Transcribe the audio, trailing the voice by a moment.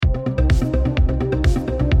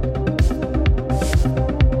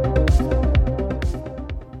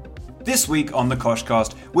This week on the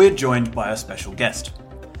Koshcast, we're joined by a special guest.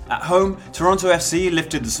 At home, Toronto FC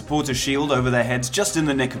lifted the supporters' shield over their heads just in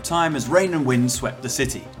the nick of time as rain and wind swept the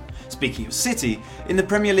city. Speaking of City, in the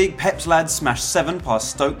Premier League, Pep's lads smashed 7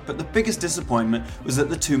 past Stoke, but the biggest disappointment was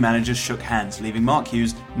that the two managers shook hands, leaving Mark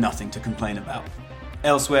Hughes nothing to complain about.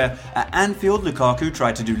 Elsewhere, at Anfield, Lukaku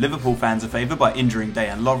tried to do Liverpool fans a favour by injuring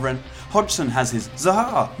Dejan Lovren, Hodgson has his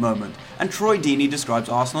Zaha moment, and Troy Deeney describes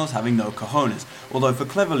Arsenal as having no cojones, although for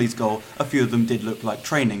Cleverley's goal, a few of them did look like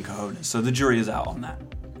training cojones, so the jury is out on that.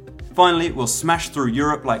 Finally, we'll smash through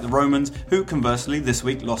Europe like the Romans, who conversely this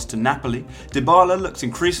week lost to Napoli. Dybala looks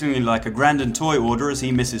increasingly like a Grandin toy order as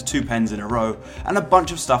he misses 2 pens in a row, and a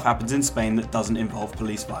bunch of stuff happens in Spain that doesn't involve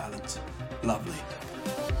police violence. Lovely.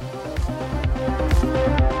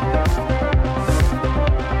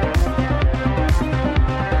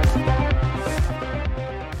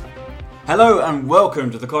 Hello and welcome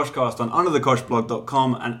to the Koshcast on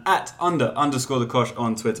underthekoshblog.com and at _the_Kosh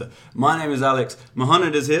on Twitter. My name is Alex.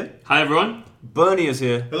 Mohamed is here. Hi everyone. Bernie is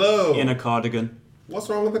here. Hello. In a cardigan. What's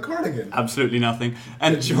wrong with the cardigan? Absolutely nothing.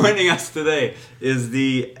 And joining us today is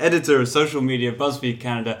the editor of social media BuzzFeed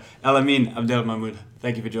Canada, El-Amin Abdelmahmoud.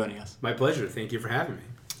 Thank you for joining us. My pleasure. Thank you for having me.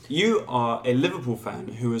 You are a Liverpool fan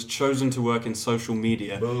who has chosen to work in social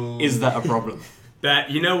media. Boom. Is that a problem?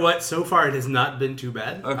 That, you know what? So far, it has not been too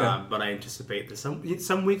bad. Okay. But I anticipate that some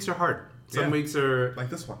weeks are hard. Some weeks are like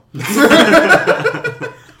this one.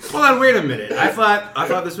 Hold on, wait a minute. I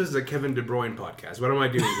thought this was a Kevin De Bruyne podcast. What am I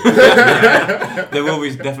doing here? There will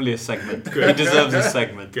be definitely a segment. Good. He deserves a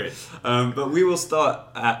segment. Good. But we will start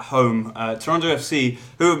at home. Toronto FC,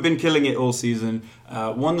 who have been killing it all season,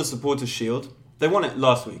 won the Supporters' Shield. They won it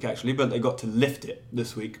last week, actually, but they got to lift it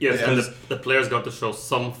this week. Yes, because and the players got to show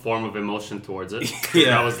some form of emotion towards it. Yeah.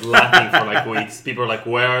 That was lacking for like weeks. People are like,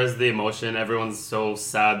 where is the emotion? Everyone's so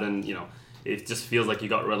sad and, it just feels like you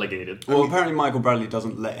got relegated. Well, apparently Michael Bradley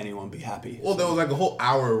doesn't let anyone be happy. Well, there was like a whole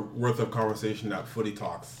hour worth of conversation at Footy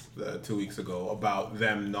Talks 2 weeks ago about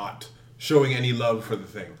them not showing any love for the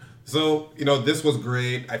thing. So, this was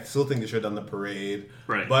great. I still think they should have done the parade.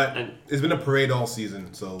 Right. But And it's been a parade all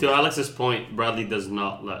season. So to Alex's point, Bradley does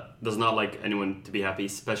not like anyone to be happy,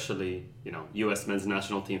 especially, U.S. men's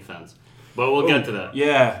national team fans. But we'll get to that.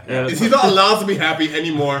 Yeah. is he not allowed to be happy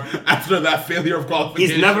anymore after that failure of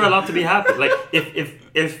qualification? He's never allowed to be happy. Like,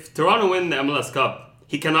 if Toronto win the MLS Cup,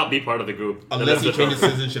 he cannot be part of the group. Unless he changes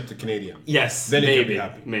citizenship to Canadian. Yes, Then he can maybe. be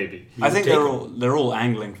happy. Maybe. I think they're all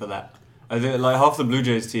angling for that. I think, like, half the Blue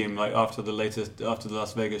Jays team, like after the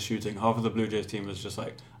Las Vegas shooting, half of the Blue Jays team was just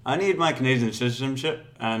like, I need my Canadian citizenship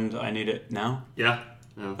and I need it now. Yeah.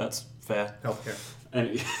 That's fair. Healthcare.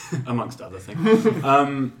 And, amongst other things.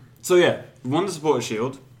 So yeah, won the Supporters'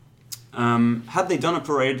 Shield. Had they done a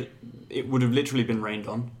parade, it would have literally been rained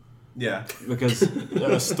on Yeah. because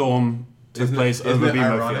a storm took Isn't place it over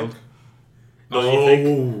BMO ironic? Field. Don't you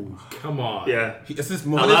think? Come on. Yeah. It's his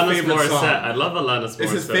Alanis favorite Morissette. song. I love Alanis Morissette.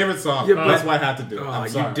 It's his favorite song. Yeah, but- That's why I had to do it. Oh, I'm you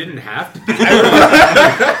sorry. didn't have to.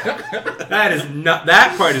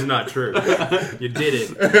 That part is not true. You did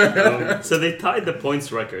it. So they tied the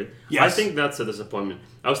points record. Yes. I think that's a disappointment.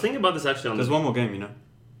 I was thinking about this actually on There's one more game,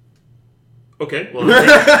 Okay, well,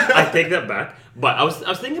 I take that back. But I was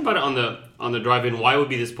thinking about it on the drive-in. Why would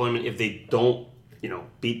be disappointment if they don't,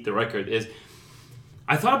 beat the record? Is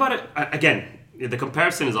I thought about it again. The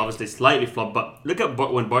comparison is obviously slightly flawed, but look at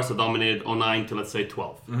when Barca dominated 09 to let's say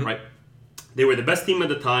 12, right? They were the best team at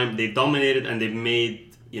the time. They dominated and they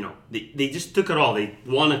made, they just took it all. They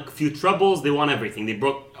won a few trebles. They won everything. They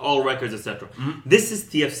broke all records, etc. This is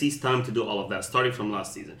TFC's time to do all of that, starting from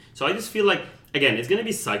last season. So I just feel like, again, it's going to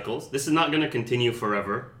be cycles. This is not going to continue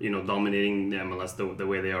forever, dominating the MLS the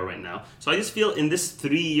way they are right now. So I just feel in this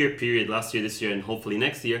 3-year period, last year, this year, and hopefully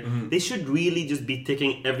next year, they should really just be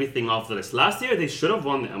ticking everything off the list. Last year, they should have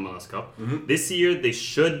won the MLS Cup. This year, they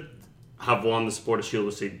should have won the Supporters' Shield,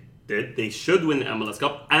 which they did. They should win the MLS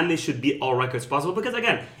Cup, and they should beat all records possible. Because,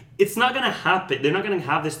 again, it's not going to happen. They're not going to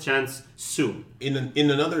have this chance soon.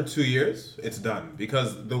 In another 2 years, it's done.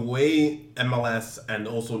 Because the way MLS and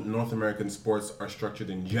also North American sports are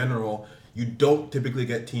structured in general, you don't typically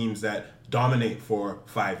get teams that dominate for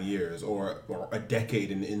 5 years or a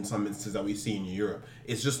decade in some instances that we see in Europe.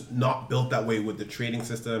 It's just not built that way with the trading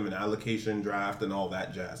system and allocation draft and all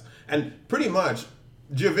that jazz. And pretty much,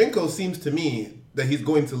 Giovinco seems to me that he's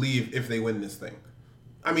going to leave if they win this thing.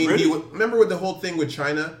 I mean, Really? remember with the whole thing with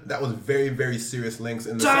China? That was very, very serious links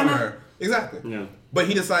in the China? summer. Exactly. Yeah. But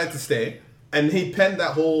he decided to stay. And he penned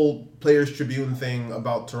that whole Players Tribune thing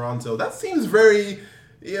about Toronto. That seems very,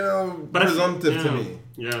 presumptive to me.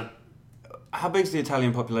 Yeah. How big's the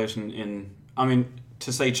Italian population in... I mean,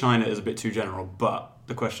 to say China is a bit too general, but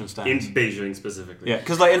the question In stands. Beijing specifically. Yeah,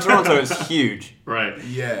 because like in Toronto, it's huge. Right.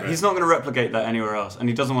 Yeah. He's not going to replicate that anywhere else, and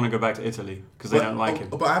he doesn't want to go back to Italy because they don't like him.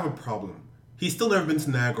 But I have a problem. He's still never been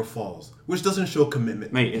to Niagara Falls, which doesn't show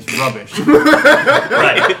commitment. Mate, it's rubbish.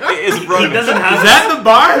 Right. It is He rubbish. doesn't have Is that the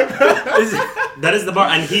bar? That is the bar,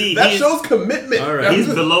 and That he's, shows commitment. All right. he's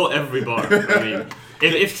below every bar. I mean,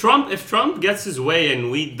 if Trump gets his way and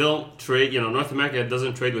we don't trade, North America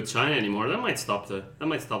doesn't trade with China anymore, that might stop the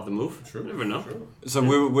move. True. You never know. True. So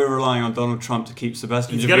we're relying on Donald Trump to keep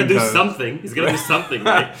Sebastian He's got to do Giovinco. something. He's got to do something,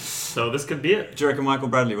 right? So this could be it. Do you reckon Michael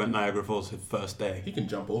Bradley went Niagara Falls his first day? He can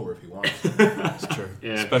jump over if he wants. That's true.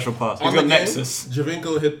 Yeah. Special pass. He's On got the game, Nexus.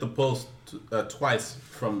 Giovinco hit the post twice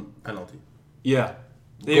from penalty. Yeah.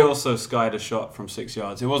 He also skied a shot from 6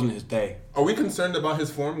 yards. It wasn't his day. Are we concerned about his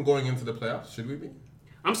form going into the playoffs? Should we be?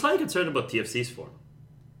 I'm slightly concerned about TFC's form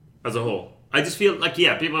as a whole. I just feel like,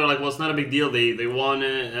 people are like, well, it's not a big deal. They won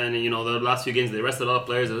it, and the last few games they rested a lot of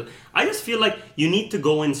players. I just feel like you need to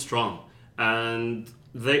go in strong, and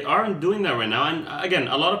they aren't doing that right now. And again,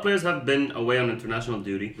 a lot of players have been away on international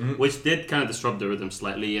duty, which did kind of disrupt the rhythm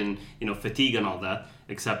slightly, and fatigue and all that.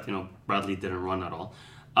 Except Bradley didn't run at all.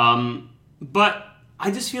 But I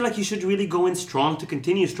just feel like you should really go in strong to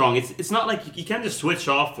continue strong. It's not like you can't just switch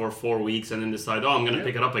off for 4 weeks and then decide, I'm going to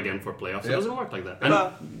pick it up again for playoffs. It doesn't work like that.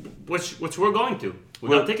 And which we're going to. We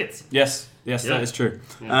got tickets. Yes, Yeah. that is true.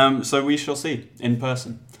 Yeah. So we shall see in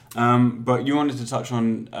person. But you wanted to touch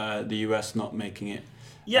on the US not making it.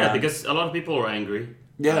 Yeah, because a lot of people were angry.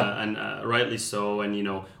 Yeah. And rightly so. And,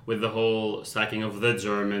 with the whole sacking of the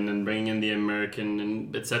German and bringing in the American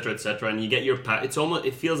and et cetera, and you get your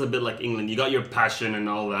it feels a bit like England. You got your passion and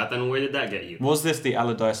all that. And where did that get you? Was this the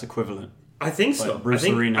Allardyce equivalent? I think Like so. Bruce I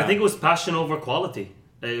think Arena. it was passion over quality.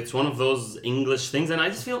 It's one of those English things. And I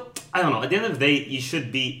just feel, I don't know, at the end of the day, you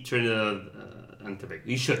should beat Trinidad and Tobago.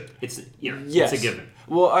 You should. It's, Yes. it's a given.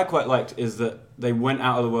 What I quite liked is that they went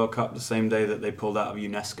out of the World Cup the same day that they pulled out of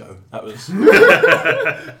UNESCO. That was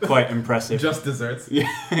quite impressive. Just desserts. Yeah.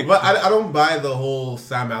 But I don't buy the whole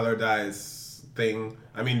Sam Allardyce thing.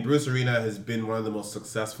 I mean, Bruce Arena has been one of the most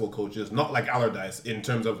successful coaches, not like Allardyce, in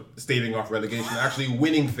terms of staving off relegation, actually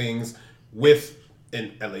winning things with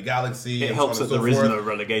an LA Galaxy. It and helps so on that and so there is forth. no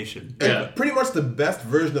relegation. And Yeah. pretty much the best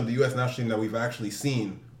version of the U.S. national team that we've actually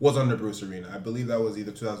seen was under Bruce Arena. I believe that was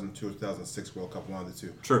either 2002 or 2006 World Cup, one of the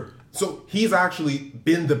two. True. So he's actually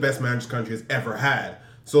been the best manager this country has ever had.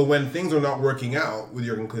 So when things are not working out with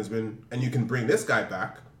Jurgen Klinsmann, and you can bring this guy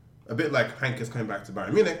back, a bit like Heynckes coming back to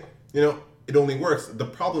Bayern Munich, it only works. The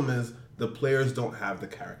problem is the players don't have the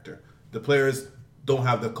character. The players don't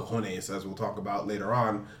have the cojones, as we'll talk about later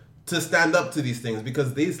on, to stand up to these things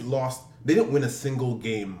because they didn't win a single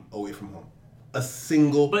game away from home. A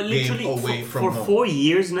single But game literally, away from for home. 4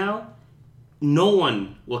 years now, no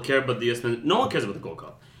one will care about the US men. No one cares about the Gold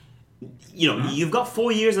Cup. You've got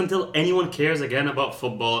 4 years until anyone cares again about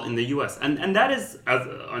football in the US, and that is,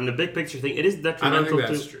 on the big picture thing, it is I detrimental. don't think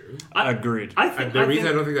that's to, true. Agreed. I think The reason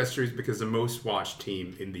I don't think that's true is because the most watched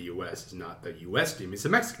team in the U.S. is not the U.S. team; it's the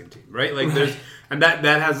Mexican team, right? Like there's, and that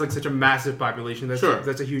has like such a massive population. That's Sure.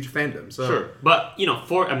 that's a huge fandom. So, Sure, but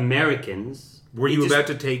for Americans, were it you just- about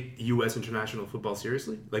to take U.S. international football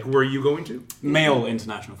seriously? Like, were you going to? Male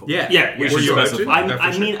international football. Yeah, were should you about to? specify. Yeah, for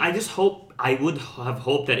I sure. mean, I just hope. I would have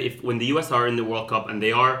hoped that when the US are in the World Cup and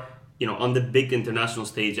they are, on the big international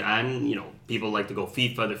stage, and people like to go the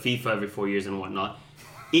FIFA every 4 years and whatnot.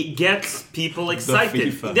 It gets people excited.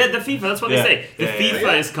 FIFA. The FIFA, that's what Yeah. they say. The Yeah, FIFA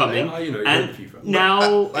yeah. is coming, Yeah, you're and the FIFA.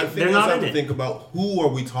 now I think they're we not have in to it. think about who are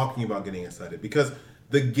we talking about getting excited, because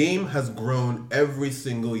the game has grown every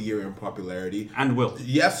single year in popularity. And will.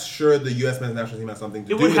 Yes, sure, the U.S. men's national team has something to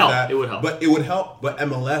do would with help. that. It would help. But it would help. But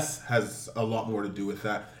MLS has a lot more to do with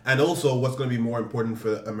that. And also, what's going to be more important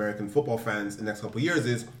for American football fans in the next couple of years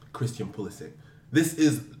is Christian Pulisic. This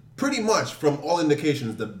is pretty much, from all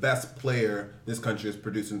indications, the best player this country has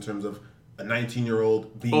produced in terms of a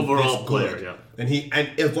 19-year-old being Overall this player, good. yeah.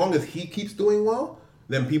 And as long as he keeps doing well,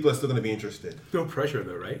 then people are still going to be interested. No pressure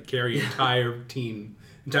though, right? Carry your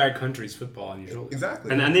entire country's football on your shoulders.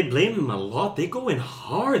 Exactly. And they blame him a lot. They go in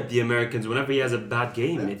hard, the Americans, whenever he has a bad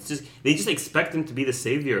game. Yeah. It's just they just expect him to be the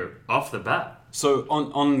savior off the bat. So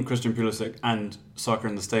on Christian Pulisic and soccer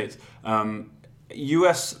in the States,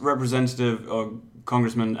 U.S. Representative or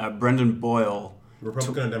Congressman Brendan Boyle.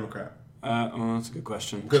 Republican or Democrat? That's a good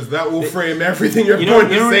question. Because that will frame everything you're You know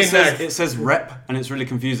going to what say it says? next. It says rep, and it's really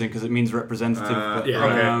confusing because it means representative. but,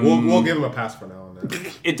 yeah, Okay, we'll give him a pass for now on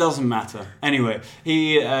that. It doesn't matter. Anyway,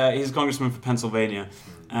 he's congressman for Pennsylvania,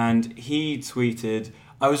 and he tweeted,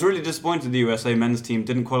 "I was really disappointed the USA men's team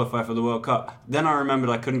didn't qualify for the World Cup. Then I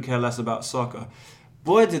remembered I couldn't care less about soccer.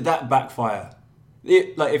 Boy, did that backfire.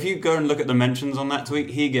 Like, if you go and look at the mentions on that tweet,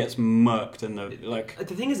 he gets murked in the like.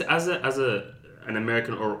 The thing is, as an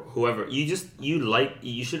American or whoever, you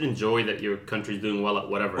should enjoy that your country's doing well at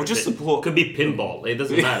whatever. Or just support. Could be pinball. It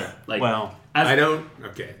doesn't matter. Like, Well, I don't.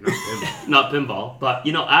 Okay, not pinball. not pinball, but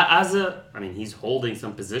I mean, he's holding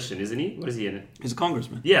some position, isn't he? What is he in it? he's a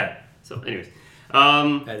congressman. Yeah. So, anyways,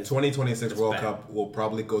 That is 2026 World bad. Cup will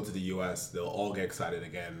probably go to the US. They'll all get excited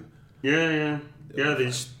again. yeah.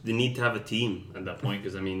 They need to have a team at that point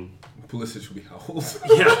because I mean, Pulisic will be how old?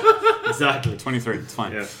 yeah, exactly. 23. It's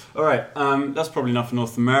fine. Yeah. All right. That's probably enough for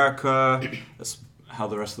North America. That's how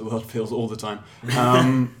the rest of the world feels all the time.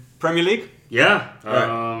 Premier League. Yeah.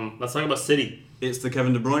 Alright. Let's talk about City. It's the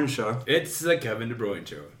Kevin De Bruyne show. It's the Kevin De Bruyne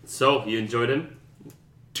show. So you enjoyed him?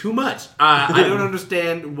 Too much. I don't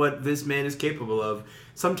understand what this man is capable of.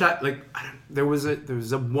 Sometimes, like there was a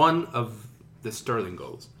one of the Sterling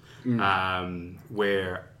goals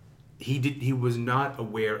where he was not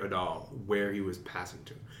aware at all where he was passing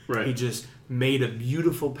to. Right. He just made a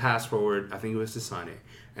beautiful pass forward. I think it was to Sané,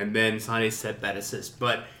 and then Sané set that assist.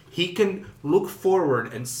 But he can look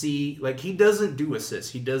forward and see, like, he doesn't do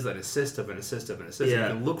assists. He does that assist of an assist of an assist. Yeah.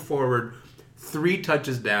 He can look forward 3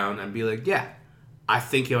 touches down and be like, yeah, I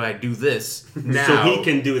think if I do this now, So he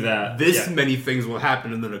can do that. this Yeah. many things will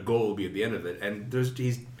happen, and then a goal will be at the end of it. And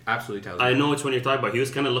he's absolutely talented. I know which one you're talking about. He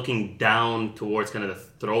was kind of looking down towards kind of the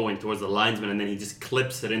throwing towards the linesman, and then he just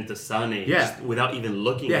clips it into Sané just without even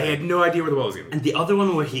looking Yeah, at he it. had no idea where the ball was going. And the other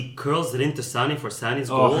one where he curls it into Sané for Sané's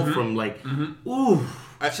goal from like, ooh.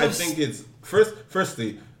 I think it's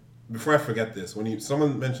firstly, before I forget this, when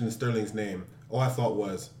someone mentioned Sterling's name, all I thought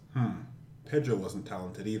was, Pedro wasn't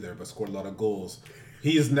talented either, but scored a lot of goals.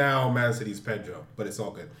 He is now Man City's Pedro, but it's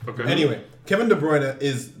all good. Okay. Anyway, Kevin De Bruyne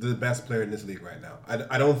is the best player in this league right now.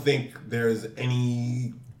 I don't think there's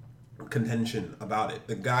any contention about it.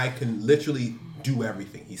 The guy can literally do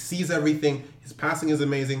everything. He sees everything. His passing is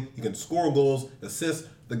amazing. He can score goals, assists.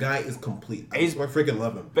 The guy is complete. I freaking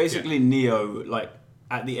love him. Basically, Neo, like,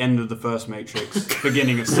 at the end of the first Matrix,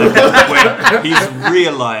 beginning of second, where he's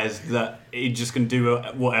realised that he just can do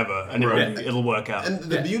whatever and it'll work out. And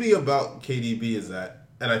the beauty about KDB is that,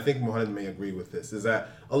 and I think Mohamed may agree with this, is that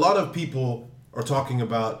a lot of people are talking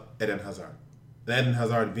about Eden Hazard. And Eden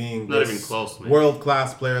Hazard being Not this even close, man.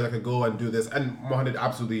 world-class player that could go and do this. And Mohamed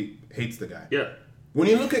absolutely hates the guy. Yeah. When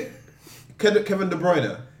you look at Kevin De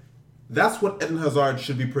Bruyne, that's what Eden Hazard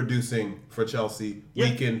should be producing for Chelsea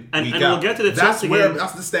week in, week out. And we'll get to the Chelsea game.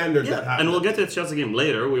 That's the standard that happens. And we'll get to the Chelsea game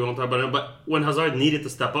later. We won't talk about it. But when Hazard needed to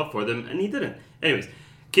step up for them, and he didn't. Anyways,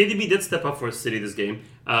 KDB did step up for City this game.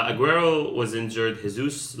 Aguero was injured.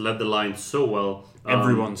 Jesus led the line so well.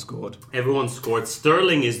 Everyone scored. Everyone scored.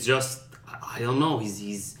 Sterling is just, I don't know.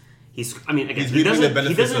 He's. I mean, again, He's he reaping the doesn't. He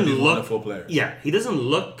benefits doesn't of these look. wonderful players. Yeah, he doesn't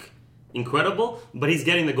look incredible, but he's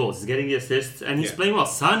getting the goals. He's getting the assists, and he's playing well.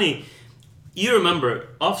 Sané. You remember,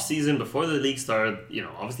 off-season, before the league started,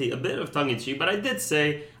 obviously a bit of tongue-in-cheek, but I did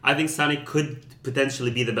say I think Sané could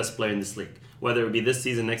potentially be the best player in this league, whether it be this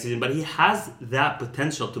season, next season, but he has that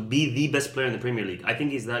potential to be the best player in the Premier League. I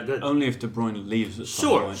think he's that good. Only if De Bruyne leaves at some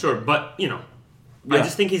point. Sure, but, I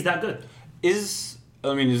just think he's that good. Is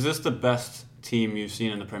this the best team you've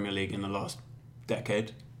seen in the Premier League in the last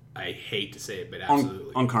decade? I hate to say it, but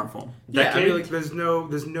absolutely. On current form. Yeah, I Decade? feel like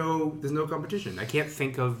there's no competition. I can't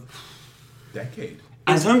think of. Decade.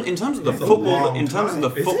 In terms of the That's a football, long in terms of the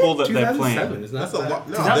time. football that they're 2007, playing, isn't That's that a lot.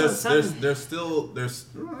 No, 2007. there's.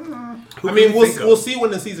 Who I can mean, you think of? we'll see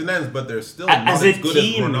when the season ends, but they're still not As as a good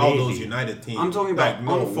team, as Ronaldo's maybe. United team. I'm talking about Like,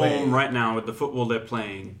 no on way. form right now with the football they're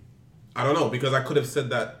playing. I don't know, because I could have said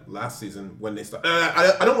that last season when they start.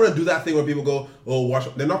 I don't want to do that thing where people go, "Oh,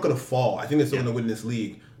 watch." They're not going to fall. I think they're still going to win this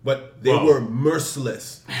league, but they were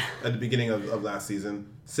merciless at the beginning of last season.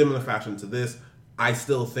 Similar fashion to this. I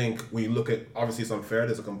still think when you look at, obviously it's unfair.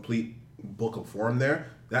 There's a complete book of form there.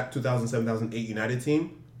 That 2007-2008 United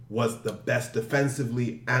team was the best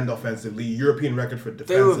defensively and offensively. European record for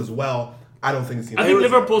defense as well. I don't think it's. I think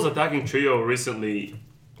Liverpool's attacking trio recently,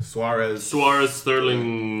 Suarez,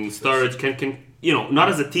 Sterling, Sturridge, can not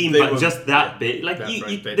as a team, They but were- just that bit. Like, That's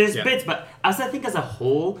right, bit, there's yeah. bits, but as a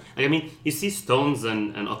whole, like, I mean, you see Stones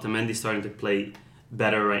and Otamendi starting to play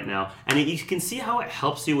better right now, and you can see how it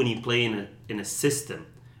helps you when you play in a system,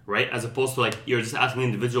 right? As opposed to, like, you're just asking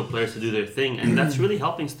individual players to do their thing, and that's really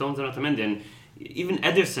helping Stones and Otamendi, and even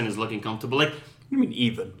Ederson is looking comfortable. Like, I mean,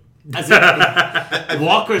 even. as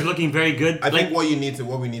Walker is looking very good. I like, think what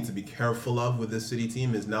we need to be careful of with this City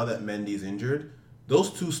team is now that Mendy's injured, those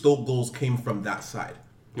 2 Stoke goals came from that side,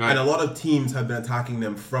 Right. and a lot of teams have been attacking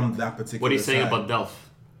them from that particular. what are you saying side. about Delph?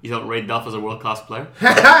 You don't rate Delph as a world class player?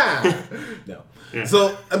 No. Yeah.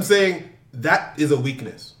 So I'm saying that is a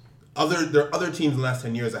weakness. There are other teams in the last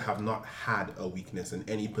 10 years that have not had a weakness in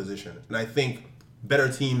any position. And I think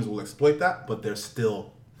better teams will exploit that, but they're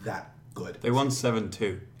still that good. They won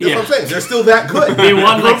 7-2. That's what I'm saying. They're still that good. They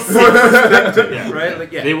won like 6. Right?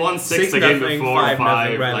 Like, They won 6 again before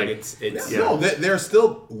 5. Right? Like, It's No, they're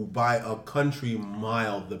still by a country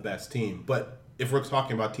mile the best team. But if we're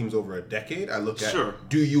talking about teams over a decade, I look at, Sure.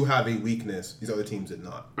 do you have a weakness? These other teams did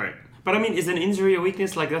not. right. But I mean, is an injury a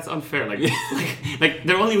weakness? Like, that's unfair. Like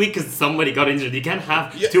they're only weak because somebody got injured. You can't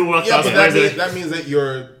have 2 World Class but players. that means that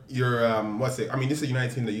you're what's it? I mean, this is a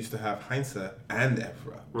United team that used to have Heinze and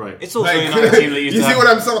Evra. Right. It's also Like, another team that used you to see have... what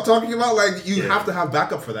I'm talking about? Like, you Yeah. have to have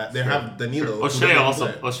backup for that. They have Danilo. who O'Shea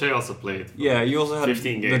doesn't play. also played. Yeah, you also had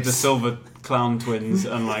 15 the games. De Silva clown twins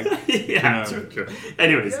and like... Yeah, you know, true.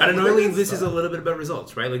 Anyways, I don't know. Like, this is a little bit about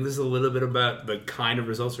results, right? Like, this is a little bit about the kind of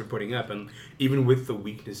results we're putting up, and even with the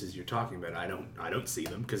weaknesses you're talking about, I don't see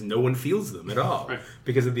them because no one feels them at all. Right.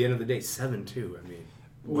 Because at the end of the day, 7-2. I mean,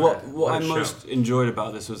 What a I show. most enjoyed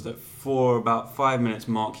about this was that for about 5 minutes,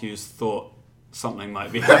 Mark Hughes thought something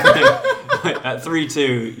might be happening. Like, at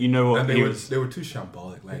 3-2, you know what And he was... they were too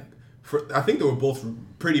shambolic. Like, I think they were both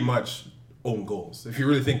pretty much own goals, if you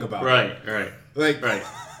really think about it. right. Like, Right.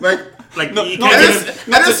 like, Like, No, you no, can't Edison-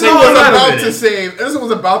 even- Edison was was out of about it. to save. Edison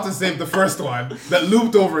was about to save the first one that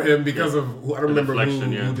looped over him because of I don't remember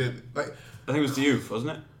deflection, who did. Like, I think it was Diouf,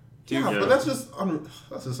 wasn't it? yeah, Yeah. but that's just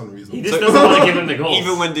unreasonable. He just doesn't want to give him the goals.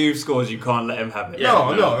 Even when Diouf scores, you can't let him have it. Yeah.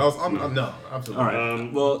 no, absolutely. All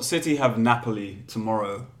right. Well, City have Napoli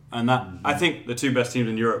tomorrow, and that I think the 2 best teams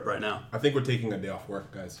in Europe right now. I think we're taking a day off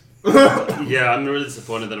work, guys. Yeah, I'm really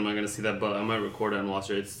disappointed that I'm not going to see that, but I might record it and watch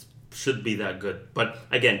it. It should be that good. But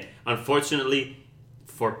again, unfortunately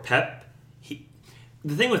for Pep,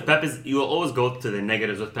 the thing with Pep is you will always go to the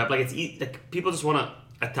negatives with Pep. Like like people just want to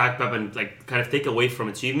attack Pep and like kind of take away from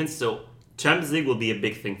achievements. So Champions League will be a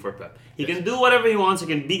big thing for Pep. He can do whatever he wants. He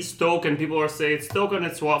can beat Stoke, and people are saying it's Stoke and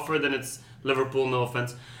it's Watford and it's Liverpool. No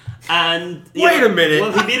offense. And Wait a minute.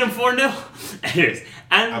 Well, he beat him 4-0. Anyways,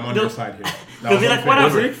 and I'm on they'll- your side here. That They'll was be like, unfair.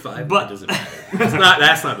 whatever. Was it 5? But- It doesn't matter.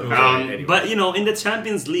 That's not the anyway. But in the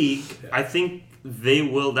Champions League, I think they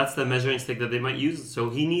will. That's the measuring stick that they might use.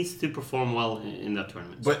 So he needs to perform well in that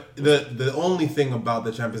tournament. But the only thing about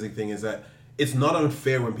the Champions League thing is that it's not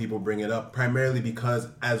unfair when people bring it up, primarily because,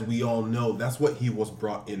 as we all know, that's what he was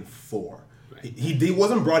brought in for. He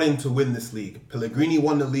wasn't brought in to win this league. Pellegrini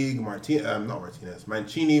won the league.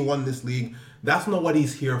 Mancini won this league. That's not what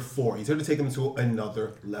he's here for. He's here to take them to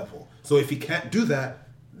another level. So if he can't do that,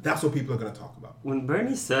 that's what people are going to talk about. When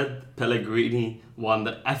Bernie said Pellegrini won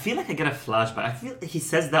that, I feel like I get a flashback. I feel he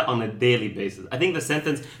says that on a daily basis. I think the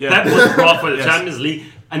sentence Pep was brought for the Yes. Champions League,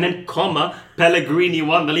 and then comma Pellegrini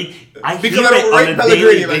won the league. Because hear I don't it rate on a Pellegrini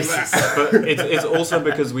daily like basis. that. But it's also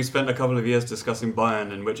because we spent a couple of years discussing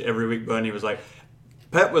Bayern, in which every week Bernie was like,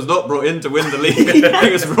 Pep was not brought in to win the league. He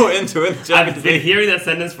was brought in to win the I've Champions been League. hearing that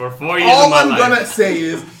sentence for 4 years of All my I'm life. going to say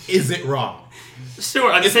is it wrong?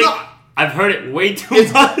 Sure, I'm It's saying not. I've heard it way too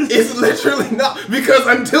It's, much. it's literally not. Because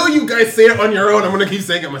until you guys say it on your own, I'm going to keep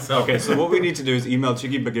saying it myself. Okay, so what we need to do is email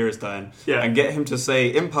Chiqui Bagiristain Yeah. and get him to say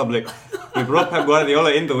in public, we brought Pep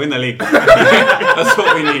Guardiola in to win the league. That's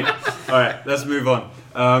what we need. All right, let's move on.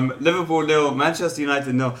 Liverpool 0, Manchester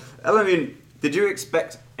United 0. I mean, did you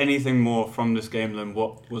expect anything more from this game than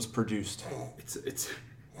what was produced? It's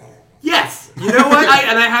yes. You know what?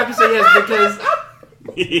 I have to say yes because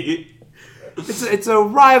it's a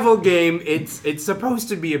rival game. It's supposed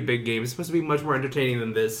to be a big game. It's supposed to be much more entertaining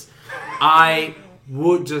than this. I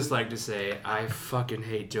would just like to say I fucking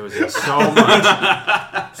hate Jose so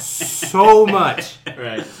much, so much.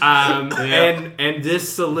 Right. And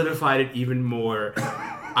this solidified it even more.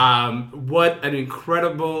 What an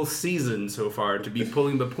incredible season so far to be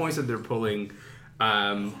pulling the points that they're pulling.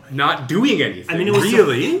 Not doing anything. I mean, it was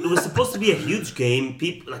really. it was supposed to be a huge game.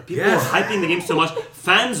 People Yes. were hyping the game so much.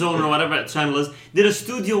 Fan Zone or whatever that channel is did a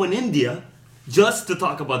studio in India just to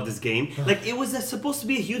talk about this game. Like it was supposed to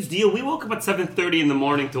be a huge deal. We woke up at 7:30 in the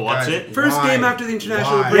morning to watch Guys, it. First Why? game after the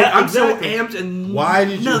international Why? break. Yeah, I'm exactly. so amped and Why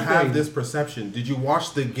did you nothing. have this perception? Did you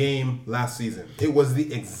watch the game last season? It was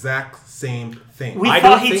the exact same thing. We I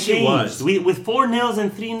thought don't he think he changed. was. With 4-0s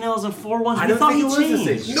and 3-0s and 4-1s. I We don't thought think he it was the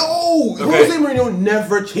changed. same. No! Okay. Jose Mourinho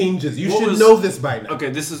never changes. You What should was- know this by now.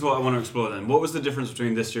 Okay, this is what I want to explore then. What was the difference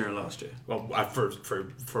between this year and last year? Well,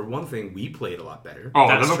 for one thing, we played a lot better. Oh,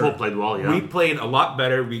 That's Liverpool true. played well. Yeah. We played a lot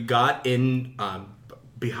better. We got in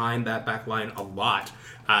behind that back line a lot.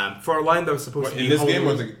 For a line that was supposed What, to be in this holding game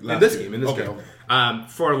or us- the in last this game? game, in this Okay, game. okay.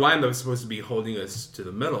 For a line that was supposed to be holding us to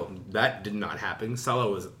the middle, that did not happen. Salah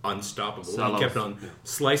was unstoppable. Salah He kept was- on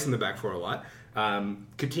slicing the back four a lot.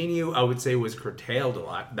 Coutinho, I would say, was curtailed a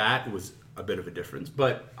lot. That was a bit of a difference,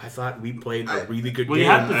 but I thought we played a really good Well, game.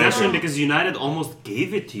 you had possession because United almost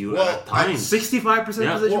gave it to you at times. 65%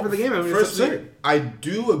 possession for the game. I mean, First it's thing, weird. I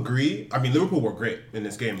do agree. I mean, Liverpool were great in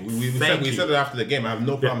this game. We said it after the game. I have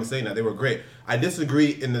no problem saying that. They were great. I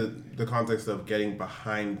disagree in the context of getting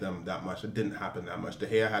behind them that much. It didn't happen that much. De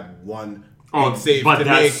Gea had one big save but to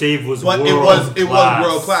that make. save was but world it was class.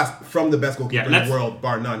 world class from the best goalkeeper in let's- the world,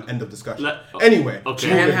 bar none. End of discussion. Okay. Anyway,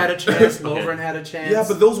 Chan had a chance. Lovren had a chance. yeah,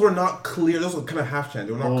 but those were not clear. Those were kind of half chance.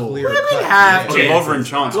 They were not clear. What do you mean cut. half Yeah. chance? Lovren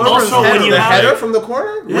chance. Also, when you The have header from the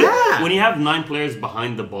corner. Yeah. when you have 9 players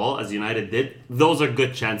behind the ball, as United did, those are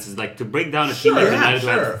good chances. Like to break down a team like United who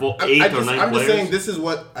had 8 or 9 I'm players. just saying this is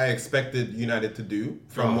what I expected United to do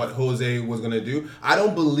from what Jose was going to do. I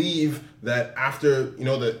don't believe that after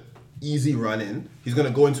the easy run in, he's going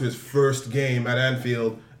to go into his first game at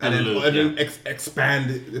Anfield and then expand.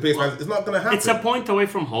 It's not going to happen. It's a point away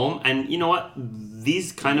from home, and you know what?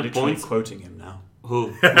 These kind of Literally points. quoting him now.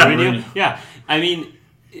 Who? Mourinho? Yeah. I mean,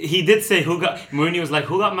 he did say Mourinho was like,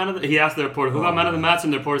 who got man of the... He asked the reporter, who got man of the match?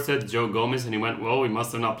 And the reporter said, Joe Gomez. And he went, well, we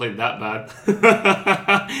must have not played that bad.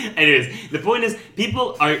 Anyways, the point is,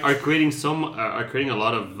 people are creating a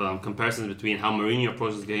lot of comparisons between how Mourinho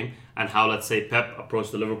approaches the game and how, let's say, Pep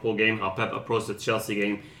approached the Liverpool game, how Pep approached the Chelsea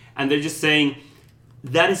game. And they're just saying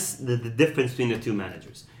that is the difference between the two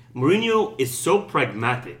managers. Mourinho is so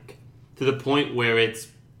pragmatic to the point where it's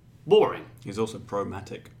boring. He's also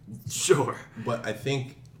pragmatic. Sure. But I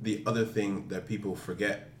think the other thing that people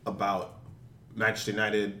forget about Manchester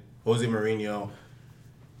United, Jose Mourinho,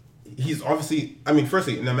 he's obviously... I mean,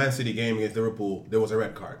 firstly, in the Man City game against Liverpool, there was a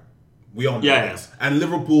red card. We all know this. And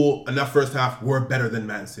Liverpool, in that first half, were better than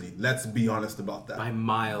Man City. Let's be honest about that. By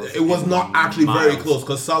miles. It was not actually very Miles. close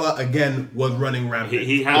because Salah, again, was running rampant.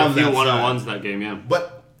 He had on a few that one-on-ones side. that game, yeah.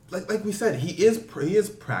 But like we said, he is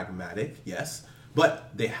pragmatic, yes. But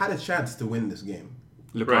they had a chance to win this game.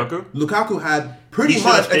 Lukaku? Lukaku had pretty He should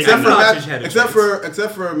much, have taken except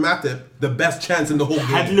for Matip, the best chance in the whole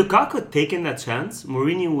Had game. Lukaku taken that chance,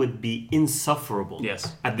 Mourinho would be insufferable.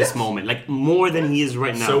 Yes. At this moment, like more than he is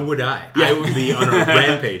right now. So would I. I would be on a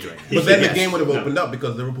rampage right now. But then the Yes. game would have opened up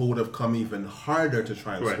because Liverpool would have come even harder to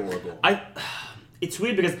try and score a goal. It's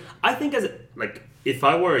weird because I think if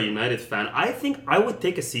I were a United fan, I think I would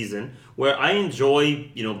take a season where I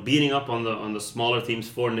enjoy, beating up on the smaller teams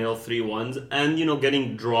 4-0, 3-1s, and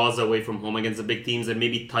getting draws away from home against the big teams and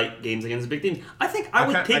maybe tight games against the big teams. I think I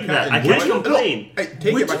would take that. I can't complain. I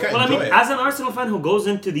take it, but I can't Well, I enjoy mean, it. as an Arsenal fan who goes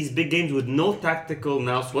into these big games with no tactical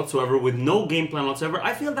nous whatsoever, with no game plan whatsoever,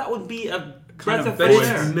 I feel that would be a breath of But fresh it's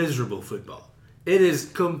air. miserable football. It is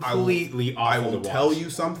completely I awful will to tell watch.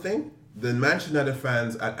 you something. The Manchester United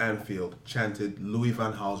fans at Anfield chanted Louis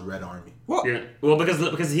van Gaal's Red Army. What? Yeah. Well,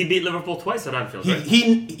 because he beat Liverpool twice at Anfield, right?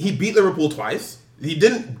 He beat Liverpool twice. He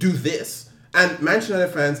didn't do this. And Manchester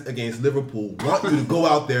United fans against Liverpool want you to go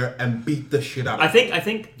out there and beat the shit out of I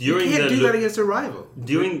think You during can't the do that against a rival.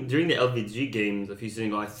 during the LVG games a few seasons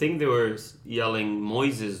ago, I think they were yelling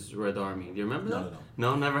Moises' Red Army. Do you remember that?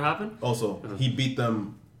 No, never happened. Also, he beat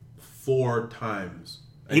them 4 times.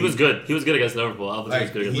 And He was good. He was good against Liverpool. LVG was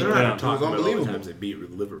good against he- We're Liverpool. not talking about all the unbelievable. times they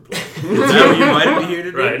beat Liverpool. Is that what you might be here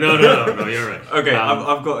to do? Right? No. You're right. Okay, Um,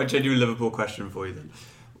 I've got a genuine Liverpool question for you then.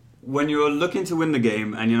 When you're looking to win the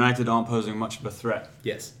game and United aren't posing much of a threat,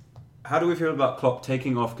 Yes. how do we feel about Klopp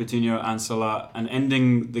taking off Coutinho and Salah and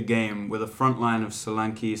ending the game with a front line of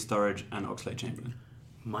Solanke, Sturridge, and Oxlade-Chamberlain?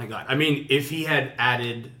 My God. I mean, if he had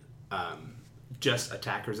added just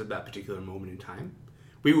attackers at that particular moment in time,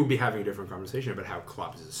 we would be having a different conversation about how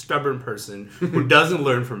Klopp is a stubborn person who doesn't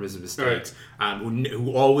learn from his mistakes,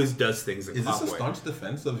 who always does things the Is Klopp this a way. staunch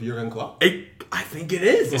defense of Jurgen Klopp? I think it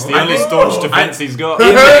is. It's the only staunch defense he's got.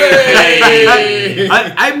 I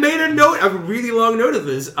made a really long note of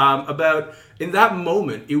this about in that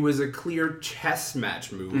moment. It was a clear chess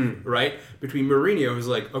match move, right, between Mourinho, who's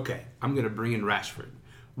like, okay, I'm going to bring in Rashford.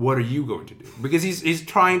 What are you going to do? Because he's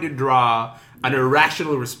trying to draw an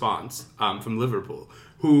irrational response from Liverpool.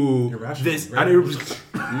 That's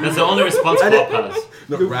the only response Klopp has.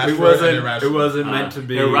 No, It Rashford wasn't meant to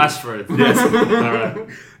be. Rashford. Yes. All right.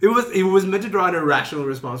 It was meant to draw an irrational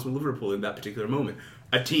response from Liverpool in that particular moment.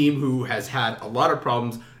 A team who has had a lot of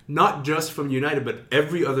problems, not just from United, but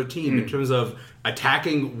every other team in terms of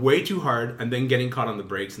attacking way too hard and then getting caught on the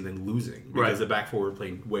brakes and then losing because Right. the back four were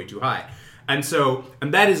playing way too high. And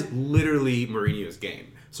that is literally Mourinho's game.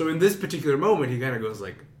 So in this particular moment, he kind of goes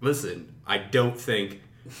like, listen, I don't think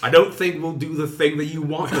I don't think we'll do the thing that you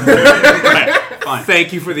want them to do. Fine.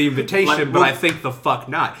 Thank you for the invitation, Like, but well- I think the fuck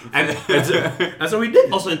not. And that's what we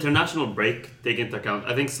did. Also, international break, take into account.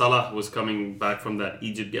 I think Salah was coming back from that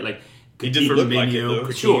Egypt game. Like, He didn't look like it, though.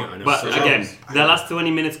 sure, but So- again, the last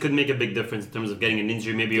 20 minutes could make a big difference in terms of getting an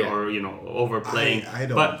injury, maybe, Yeah. or overplaying. I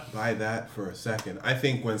don't But buy that for a second. I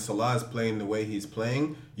think when Salah is playing the way he's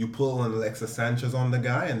playing, you pull an Alexis Sanchez on the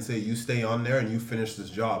guy and say, you stay on there and you finish this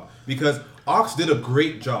job. Because Ox did a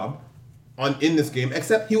great job in this game,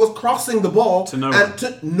 except he was crossing the ball. To no and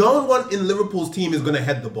one. no one in Liverpool's team is going to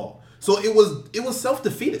head the ball. So it was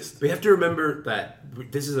self-defeatist. We have to remember that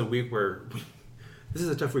this is a week where this is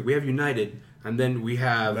a tough week. We have United, and then we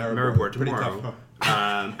have Maribor. Maribor Pretty tomorrow.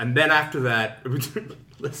 tough, And then after that,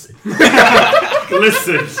 listen.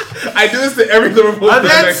 listen, I do this to every Liverpool And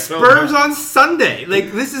fan then next Spurs on Sunday.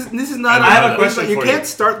 Like this is not. I have a question You for can't you.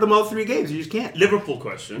 start them all 3 games. You just can't. Liverpool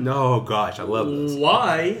question. No, gosh, I love this.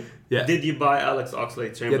 Why Yeah. did you buy Alex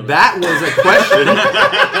Oxlade-Chamberlain? Yeah, that was a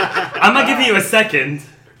question. I'm gonna give you a second.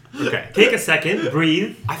 Okay. Take a second,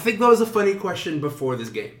 breathe. I think that was a funny question before this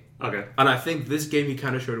game. Okay. And I think this game he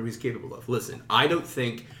kind of showed what he's capable of. Listen, I don't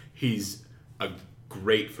think he's a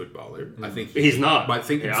great footballer. I think He's not. But I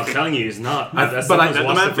think I'm telling you, he's not. I, That's but I,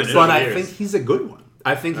 someone's watched him for but I 7 years. think he's a good one.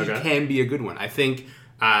 I think he Okay. can be a good one. I think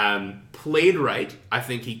played right. I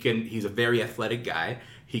think he can. He's a very athletic guy.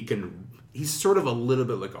 He's sort of a little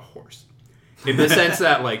bit like a horse. In the sense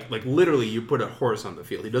that, like literally, you put a horse on the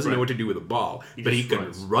field. He doesn't know Right. what to do with a ball, but he just can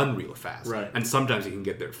runs. run real fast. Right. And sometimes he can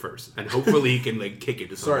get there first, and hopefully he can kick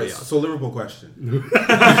it to Sorry, somebody else. so Liverpool question.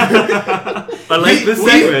 I like this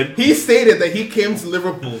segment. He stated that he came to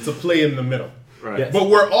Liverpool to play in the middle. Right. Yes. But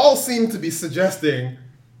we're all seem to be suggesting,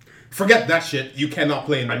 forget that shit. You cannot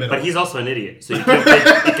play in the middle. But he's also an idiot, so you can't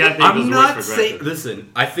take those I'm words not for saying. granted.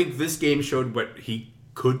 Listen, I think this game showed what he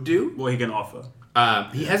could do. What he can offer.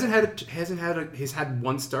 He he's had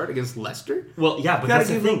one start against Leicester. Well, yeah, but Gotta that's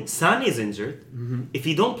the give thing. Sane is injured. If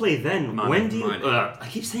you don't play then, Mane. when do you... Mane. I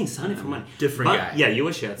keep saying Sane for Mane. Different guy. Yeah, you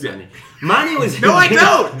wish you had Sane. Mane was... No, I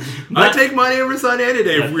don't. I But- take Mane over Son any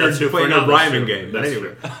day if we were That's true. playing For a now, that's rhyming true. game. But That's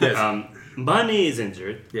anyway, true. yes. Mane is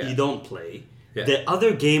injured. Yeah. You don't play. Yeah. The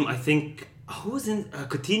other game, I think... Who was in...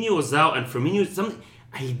 Coutinho was out and Firmino...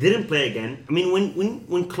 He didn't play again. I mean,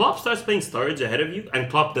 when Klopp starts playing Sturridge ahead of you, and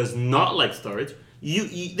Klopp does not like Sturridge,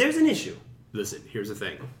 you there's an issue. Listen, here's the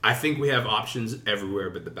thing. I think we have options everywhere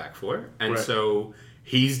but the back four, and Right. so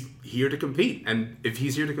he's here to compete. And if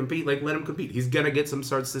he's here to compete, let him compete. He's gonna get some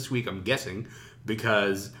starts this week, I'm guessing,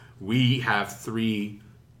 because we have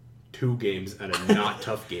 2 games and a not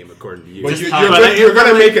tough game according to you. But Just you're, time. you're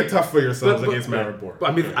gonna make it tough for yourselves But- against Maribor. But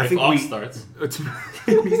I mean, I If think Ox we. starts.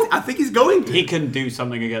 I think he's going to. He can do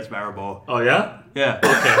something against Maribor. Oh, yeah? Yeah.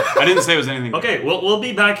 Okay. I didn't say it was anything. Okay, we'll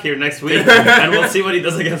be back here next week, and we'll see what he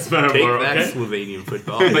does against Take Maribor, that, okay? Slovenian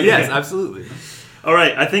football. But yes, absolutely. All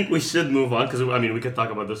right, I think we should move on, because, I mean, we could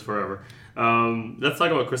talk about this forever. Let's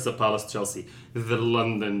talk about Crystal Palace-Chelsea, the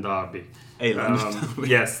London derby. A London derby.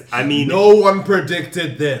 Yes, I mean... No one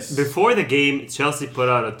predicted this. Before the game, Chelsea put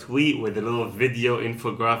out a tweet with a little video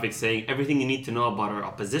infographic saying everything you need to know about our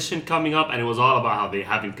opposition coming up, and it was all about how they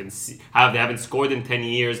haven't scored in 10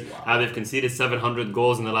 years, how they've conceded 700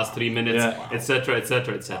 goals in the last 3 minutes, Yeah. etc.,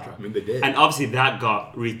 etc., etc. I mean, they did. And obviously that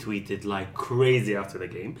got retweeted like crazy after the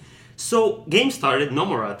game. So game started, no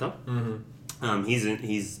Morata.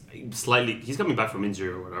 He's coming back from injury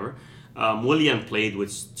or whatever. Willian played,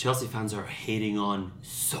 which Chelsea fans are hating on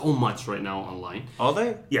so much right now online. Are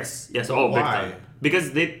they? Yes, big why? time.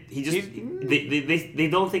 Because they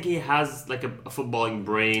don't think he has like a footballing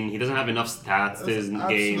brain. He doesn't have enough stats to his game.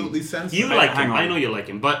 absolutely sensible. You like Hang him. on. I know you like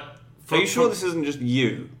him, but Are you sure this isn't just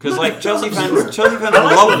you? Because like Chelsea I'm fans sure.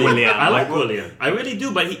 love Willian. I like Willian. I really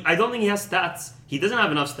do, but I don't think he has stats. He doesn't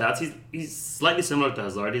have enough stats. He's slightly similar to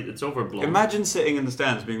Hazard. It's overblown. Imagine sitting in the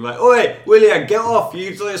stands being like, "Oi, Willian, get off!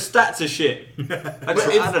 Your stats are shit." I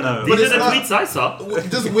don't know. These But are it's the not- tweets I saw.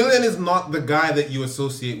 Just Willian is not the guy that you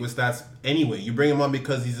associate with stats anyway. You bring him on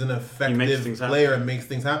because he's an makes effective things happen. player and makes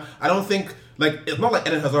things happen. I don't think it's not like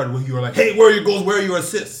Eden Hazard where you were like, "Hey, where are your goals? Where are your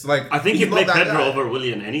assists?" Like I think he's you play not that Pedro guy. over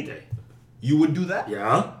Willian any day. You would do that?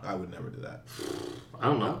 Yeah? I would never do that. I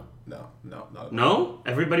don't know. No. No?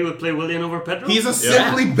 Everybody would play Willian over Pedro? He's a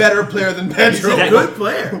simply better player than Pedro. a Good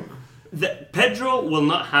player. Pedro will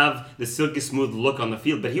not have the silky smooth look on the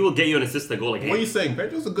field, but he will get you an assist, a goal a game. What are you saying?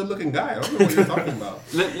 Pedro's a good-looking guy. I don't know what you're talking about.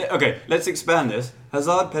 Okay, let's expand this.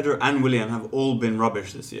 Hazard, Pedro, and Willian have all been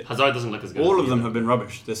rubbish this year. Hazard doesn't look as good. All as of them either. have been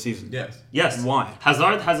rubbish this season. Yes. Yes. Why?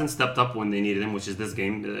 Hazard hasn't stepped up when they needed him, which is this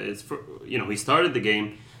game. He started the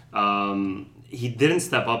game. he didn't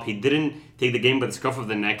step up. He didn't take the game by the scruff of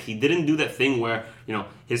the neck. He didn't do that thing where,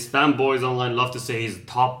 his fanboys online love to say he's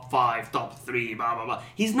top 5, top 3, blah, blah, blah.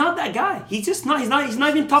 He's not that guy. He's just not. He's not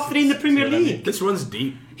even top 3 in the Premier League. This runs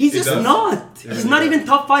deep. He's just does. not. Yeah, he's it not does. even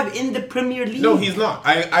top 5 in the Premier League. No, he's not.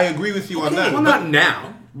 I agree with you on that. Well, not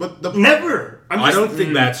now. But the Never. I don't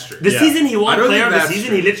think that's true. The season he I won don't player think of the that's season,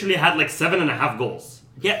 true. he literally had like 7.5 goals.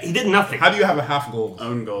 Yeah, he did nothing. How do you have a half goal?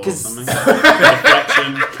 Own goal or 'Cause- something.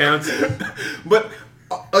 Deflection. Counts. But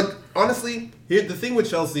honestly, here the thing with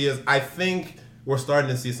Chelsea is I think we're starting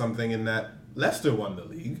to see something in that Leicester won the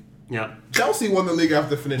league. Yeah. Chelsea won the league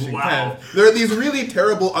after finishing Wow. 10th. There are these really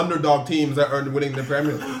terrible underdog teams that are winning the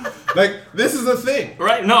Premier League. Like, this is a thing.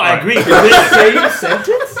 Right? No, I agree. Same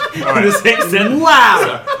sentence? The same sentence.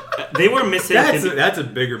 Wow. They were missing. That's a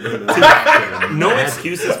bigger burden. No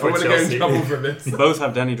excuses I'm for going to get in Chelsea. trouble for this. Both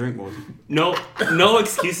have Danny Drinkwater. No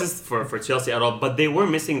excuses for Chelsea at all. But they were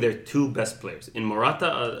missing their 2 best players in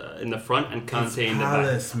Morata in the front and Kante in the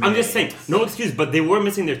Palace, back. I'm just mate. saying, no excuse. But they were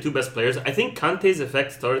missing their 2 best players. I think Kante's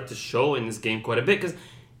effect started to show in this game quite a bit because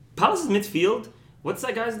Palace's midfield. What's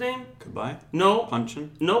that guy's name? Goodbye. No,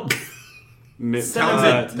 Punchin. no.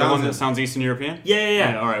 Townsend. The one that sounds Eastern European?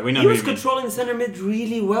 Yeah. All right, we know He who was you mean. controlling the center mid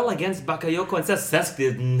really well against Bakayoko, and Cesc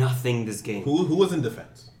did nothing this game. Who was in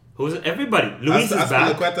defense? Who was it? Everybody. Luis is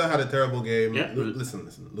back. Azpilicueta had a terrible game. Yeah. Listen.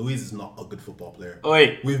 Luis is not a good football player. Oh,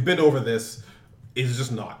 wait. We've been over this. He's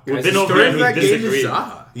just not. We've The been over story it. of We that game is disagree.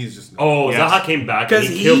 Zaha. He's just not. Oh, Yes. Zaha came back and Because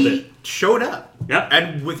he killed it. he showed up. Yeah.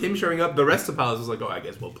 And with him showing up, the rest of Palace was like, oh, I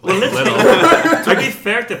guess we'll play. Well, literally, to be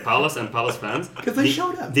fair to Palace and Palace fans, Because they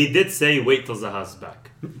showed up. They did say, wait till Zaha's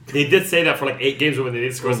back. They did say that for like 8 games when they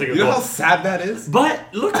did score a second You know how goal. sad that is? But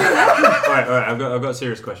look at that. All right. I've got a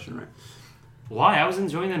serious question, right? Why? I was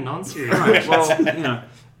enjoying the non-serious. All right. Well,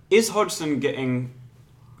 is Hodgson getting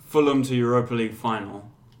Fulham to Europa League final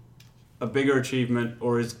a bigger achievement,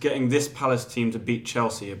 or is getting this Palace team to beat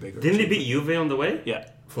Chelsea a bigger Didn't they achievement? beat Juve on the way? Yeah.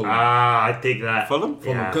 Fulham. I take that. Fulham?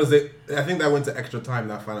 Yeah. Because I think that went to extra time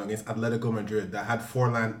that final against Atletico Madrid that had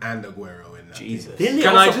Forlan and Aguero in that. Jesus. Didn't they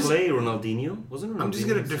Can I also just- play Ronaldinho? Wasn't Ronaldinho? I'm just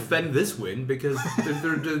going to defend this win because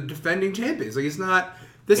they're the defending champions. Like, it's not...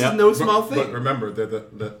 This Yeah. is no small But thing. remember,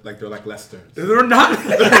 they're like Leicester. They're not...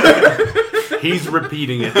 He's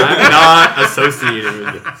repeating it. I'm not associated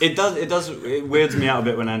with it. It weirds me out a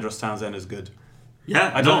bit when Andros Townsend is good.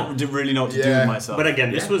 Yeah, I don't really know what to do Yeah. with myself. But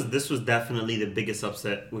again, this Yeah. was definitely the biggest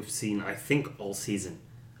upset we've seen, I think, all season.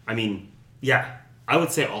 I mean, yeah, I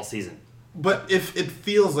would say all season. But if it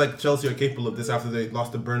feels like Chelsea are capable of this after they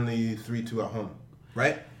lost to Burnley 3-2 at home,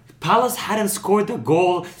 right? Palace hadn't scored a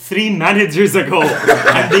goal 3 managers ago,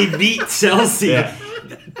 and they beat Chelsea. Yeah.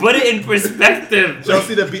 Put it in perspective.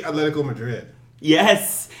 Chelsea that beat Atletico Madrid.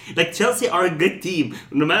 Yes, like Chelsea are a good team.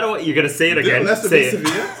 No matter what, you're gonna say it again. Didn't Leicester Say beat it.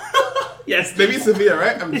 Sevilla? Yes, They beat Sevilla,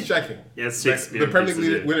 right? I'm just checking. Yes, Like, Shakespeare. the Premier beat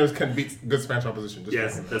League Sevilla. winners can beat good Spanish opposition. Just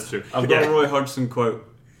Yes, checking. that's true. I've got Yeah. a Roy Hodgson quote.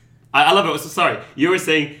 I love it. So sorry, you were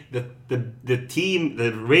saying that the team,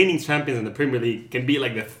 the reigning champions in the Premier League, can be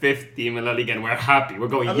like the 5th team in La Liga, and we're happy. We're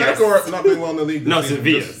going yes. Atletico are not doing well in the league. This No, season.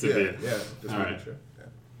 Sevilla, Just- Sevilla. Yeah, just All making right. sure. Yeah.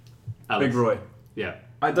 Alex. Big Roy. Yeah.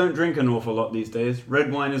 I don't drink an awful lot these days.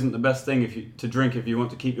 Red wine isn't the best thing to drink if you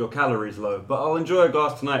want to keep your calories low. But I'll enjoy a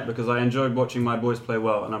glass tonight because I enjoyed watching my boys play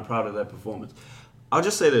well and I'm proud of their performance. I'll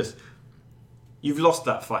just say this. You've lost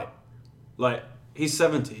that fight. Like, he's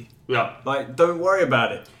 70. Yeah. Like, don't worry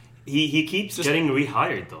about it. He keeps getting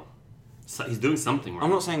rehired though. So he's doing something right.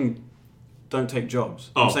 I'm not saying don't take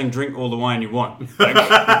jobs. Oh. I'm saying drink all the wine you want. Like,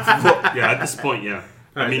 Yeah, at this point, yeah.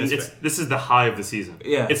 I Alright, mean, that's this is the high of the season.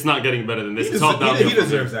 Yeah. It's not getting better than this. He, It's all downhill. he from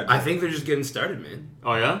deserves here. that. I think they're just getting started, man.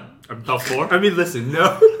 Oh yeah, top 4. I mean, listen,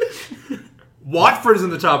 no. Watford's in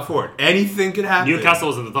the top 4. Anything could happen. Newcastle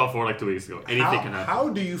was in the top 4 like 2 weeks ago. Anything can happen. How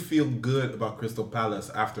do you feel good about Crystal Palace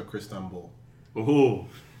after Istanbul? Ooh.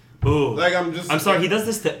 Ooh. Like I'm sorry, he does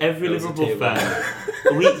this to every That was a Liverpool table.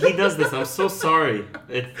 fan. He does this. I'm so sorry.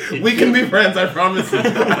 We can be friends, I promise you.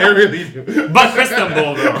 I really do. But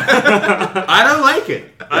Istanbul, though. I don't like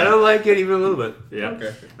it. I don't like it even a little bit. Yeah.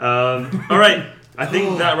 Okay. All right. I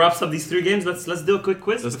think that wraps up these 3 games. Let's do a quick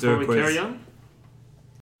quiz Let's before do a we quiz. carry on.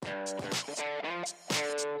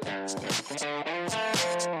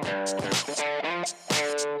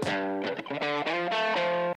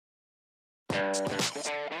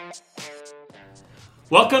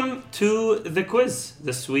 Welcome to the quiz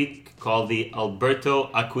this week called the Alberto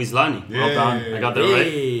Aquilani. Well done. I got that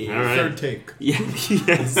Yay. right. All right. Third take. Yeah,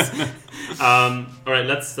 yes. All right,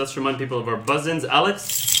 let's remind people of our buzz-ins.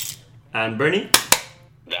 Alex and Bernie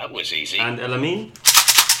That was easy. and Elamin.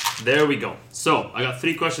 There we go. So, I got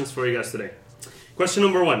 3 questions for you guys today. Question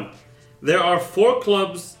number 1. There are 4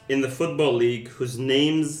 clubs in the Football League whose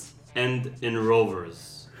names end in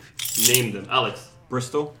Rovers. Name them. Alex.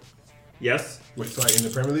 Bristol, Yes? Which side, in the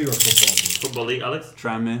Premier League or Football League? Football League, Alex?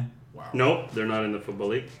 Tranmere, Wow. No, they're not in the Football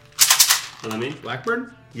League. What I mean?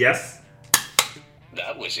 Blackburn? Yes.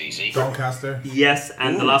 That was easy. Doncaster. Yes,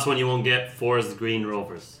 and the last one you won't get, Forest Green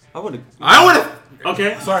Rovers. I would have. I want to.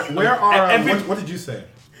 Okay. Sorry, where are... Every- what did you say?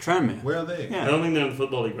 Tranmere. Where are they? Yeah. I don't think they're in the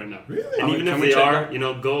Football League right now. Really? And even Can if we they check are, that? you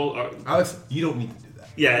know, go... Alex, you don't need to do that.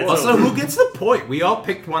 yeah, it's Also, over. who gets the point? We all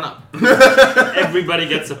picked one up. Everybody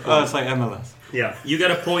gets a Oh, point. it's like MLS. Yeah, you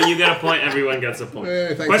get a point, you get a point, everyone gets a point. Hey,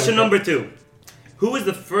 thanks, Question Uncle. number 2. Who is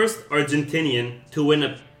the first Argentinian to win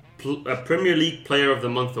a Premier League Player of the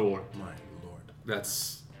Month award? My lord.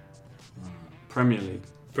 That's. Premier League.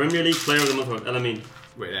 Premier League Player of the Month award. Elamine.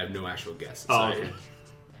 Wait, I have no actual guess. Oh, Sorry.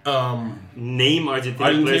 okay. Name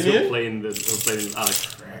Argentinian players who Argentinian? play in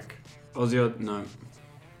Alex. Ozzy, no.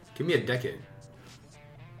 Give me a decade.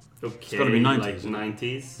 Okay. gotta be 90s, Like isn't it?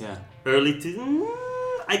 90s. Yeah. Early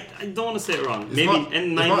I don't want to say it wrong. It's Maybe not-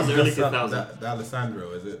 in it's not 90s, early just 2000s.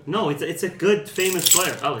 Alessandro, is it? No, it's a good, famous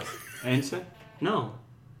player, Alex. Ain't it? No.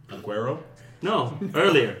 Aguero? No.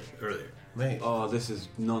 Earlier. Earlier. Mate. Oh, this is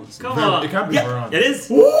nonsense. Come on. It can't be Yeah, Varane. it is.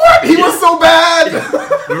 What? He was so bad!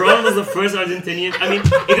 Varane was the first Argentinian. I mean,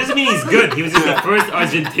 it doesn't mean he's good. He was just the first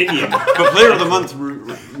Argentinian. But Player of the Month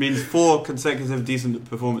means 4 consecutive decent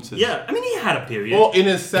performances. Yeah, I mean, he had a period. Well, in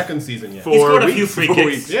his second season, yeah. He scored a few weeks, free 4 kicks.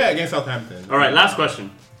 weeks. Yeah, against Southampton. All right, last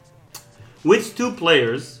question. Which 2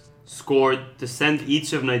 players scored to send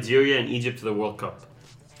each of Nigeria and Egypt to the World Cup?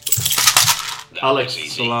 That Alex. was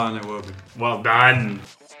easy. Salah and Iwobi. Well done.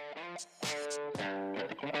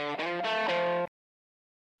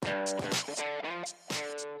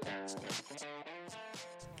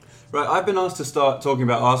 Right, I've been asked to start talking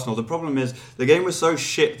about Arsenal. The problem is the game was so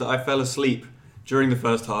shit that I fell asleep during the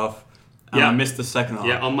first half and Yeah. I missed the second half.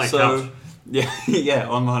 Yeah, on my so, couch. Yeah, yeah,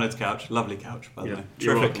 on Mohamed's couch. Lovely couch, by the Yeah, way.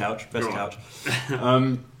 you're Terrific welcome. couch, best You're couch.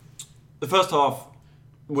 welcome. The first half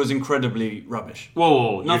was incredibly rubbish.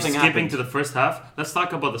 Whoa, Nothing you're skipping happened. to the first half? Let's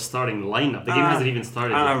talk about the starting lineup. The game hasn't even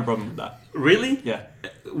started I don't yet. have a problem with that. Really? Yeah.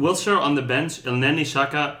 Wilshere on the bench, Elneny,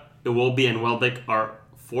 Xhaka, Iwobi, and Welbeck are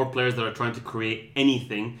 4 players that are trying to create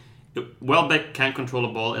anything. Welbeck can't control the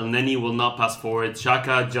ball. Elneny will not pass forward.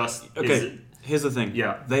 Xhaka just Okay, is... here's the thing.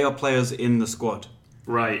 Yeah. They are players in the squad.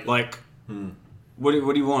 Right. Like, what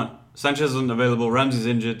do you want? Sanchez isn't available, Ramsey's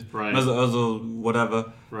injured, Right. Mesut Ozil,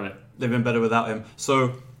 whatever. Right. They've been better without him.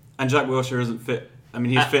 So, and Jack Wilshere isn't fit. I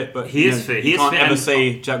mean, he's fit, but he you is know, fit. You He is can't fit, ever and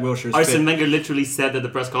say Jack Wilshere is Arsene fit. Wenger literally said at the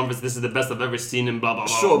press conference, "This is the best I've ever seen him." Blah blah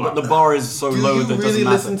blah. Sure, blah, but the bar is so Do low you that it really doesn't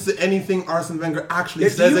matter. listen to anything Arsene Wenger actually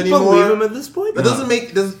Do says you anymore? believe him at this point? That doesn't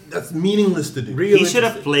make... That's meaningless to do. He should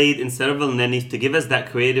have played instead of Elneny to give us that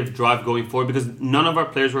creative drive going forward because none of our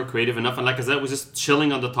players were creative enough. And like I said, it was just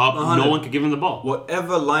chilling on the top. 100. No one could give him the ball.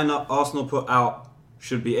 Whatever lineup Arsenal put out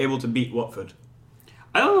should be able to beat Watford.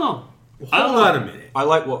 I don't know. I don't Hold know. on a minute. I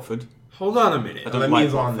like Watford. Hold on a minute. I don't Let like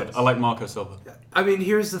me's on Watford. this. I like Marco Silva. I mean,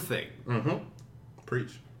 here's the thing.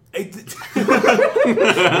 Preach.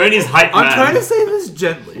 Bernie's hype man. I'm trying to say this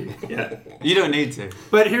gently, Yeah. You don't need to.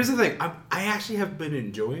 but here's the thing. I actually have been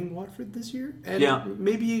enjoying Watford this year, and Yeah.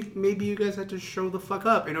 maybe you guys had to show the fuck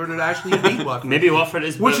up in order to actually beat Watford, Maybe Watford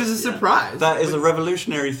is... which but- is a yeah. surprise. That is a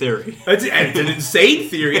revolutionary theory. It's an insane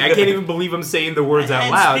theory. I can't even believe I'm saying the words out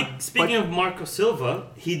And loud. speaking of Marco Silva,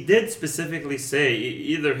 he did specifically say,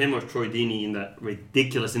 either him or Troy Deeney in that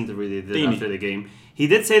ridiculous interview they did Deeney. after the game, he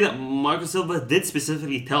did say that Marco Silva did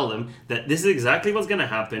specifically tell them that this is exactly what's going to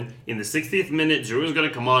happen. In the 60th minute, Giroud's going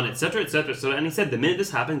to come on, etc., etc. So, and he said, the minute this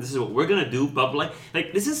happens, this is what we're going to do, blah, blah.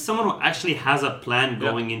 Like, this is someone who actually has a plan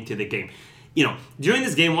going into the game. You know, during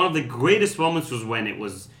this game, one of the greatest moments was when it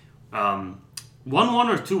was 1-1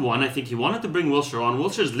 or 2-1. I think he wanted to bring Wilshere on.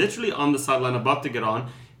 Wilshere's literally on the sideline about to get on.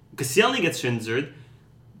 Koscielny gets injured.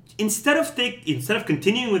 Instead of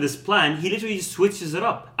continuing with his plan, he literally just switches it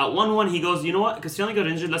up. At 1-1, he goes, you know what? Koscielny got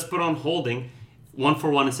injured. Let's put on Holding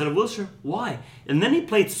 1-for-1 instead of Wilshere. Why? And then he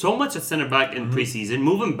played so much at center back in preseason.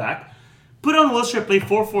 Move him back. Put on Wilshere. Play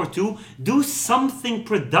 4-4-2. Do something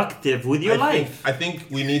productive with your life. I think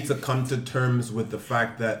we need to come to terms with the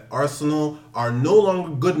fact that Arsenal are no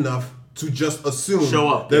longer good enough to just assume Show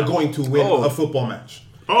up, they're yeah. going to win Oh. a football match.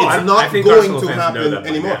 Oh, it's I not think going Arsenal to fans know happen that by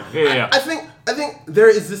anymore. now. Yeah. I think there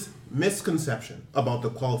is this misconception about the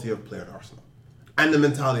quality of player at Arsenal and the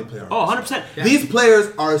mentality of player at Oh, Arsenal. 100%. These players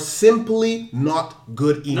are simply not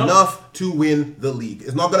good enough to win the league.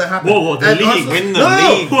 It's not going to happen. Whoa, the And league, win the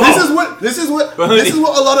No, league. This is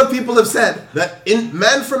what a lot of people have said, that in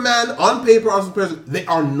man for man on paper Arsenal players, they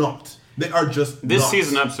are not. They are just This not.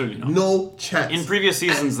 season, absolutely not. No chance. In previous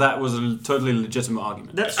seasons, that was a totally legitimate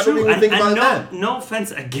argument. That's I don't true. even And, think and about it no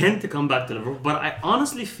offense again to come back to Liverpool, but I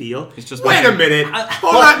honestly feel It's just Wait a minute.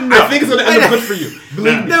 Hold on. No. I think it's going to end up good for you.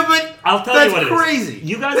 Believe me. No, but I'll tell that's you what it is. crazy.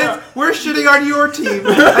 You guys That's- are- we're shitting on your team,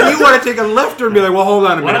 and you want to take a left and be like, well, hold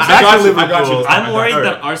on a minute. I Back got to you, I got Liverpool. you. I'm worried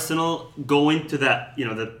Alright. that Arsenal go into that,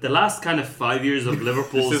 the last kind of 5 years of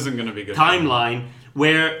Liverpool's This isn't gonna be good. timeline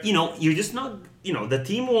where, you're just not, the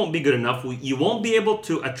team won't be good enough. You won't be able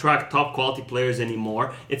to attract top quality players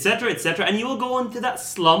anymore, etc., etc. And you will go into that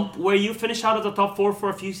slump where you finish out of the top 4 for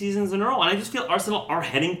a few seasons in a row. And I just feel Arsenal are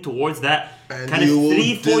heading towards that And kind of you will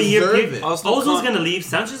 3-4 year deserve period. it. Arsenal Ozil's can't- going to leave,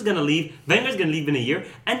 Sancho's going to leave, Wenger's going to leave in a year,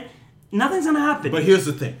 and nothing's going to happen. But here's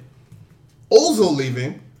the thing. Ozil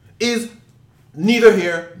leaving is neither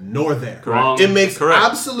here nor there. Wrong. It makes Correct.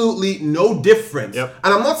 absolutely no difference. Yep.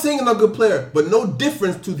 And I'm not saying he's not a good player, but no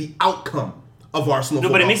difference to the outcome of Arsenal. No,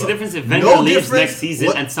 but it Football makes a Club. difference if Wenger No leaves difference next season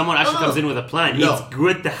what- and someone actually comes in with a plan. No. It's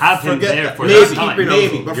good to have him Forget there that. for Maybe, that time. keeping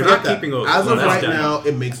maybe, Ozil. but You're forget not that. keeping Ozil. As of That's right done. now,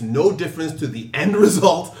 it makes no difference to the end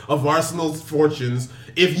result of Arsenal's fortunes.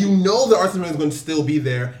 If you know that Arsenal is going to still be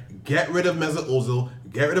there, get rid of Mesut Ozil,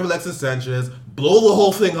 get rid of Alexis Sanchez, blow the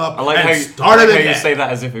whole thing up, I like and how you, start I it like how again. you say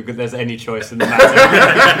that as if there's any choice in the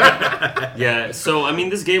matter. Yeah, so I mean,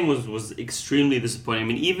 this game was extremely disappointing. I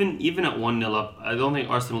mean, even at 1-0 up, I don't think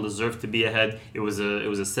Arsenal deserved to be ahead. It was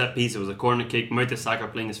a set piece. It was a corner kick.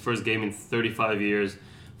 Mertesacker playing his first game in 35 years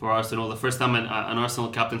for Arsenal. The first time an Arsenal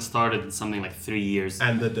captain started in something like 3 years.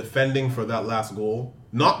 And the defending for that last goal,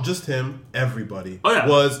 not just him, everybody, Oh, yeah.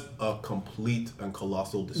 was a complete and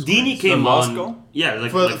colossal disgrace. Dini came last on. goal? Yeah,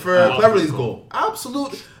 like for Watford's Cleverley's goal.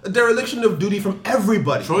 Absolute dereliction of duty from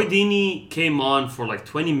everybody. Troy Deeney came on for like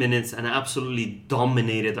 20 minutes and absolutely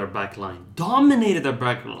dominated our back line. Dominated our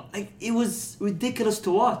back line. Like, it was ridiculous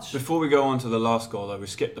to watch. Before we go on to the last goal, though, we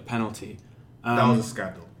skipped the penalty. That was a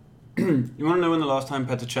scandal. You want to know when the last time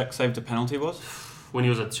Petr Cech saved a penalty was? When he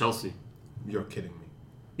was at Chelsea. You're kidding me.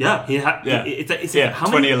 Yeah, he had. Yeah. It's Yeah, how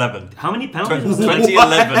many, 2011. How many penalties? was it?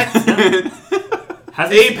 2011. Has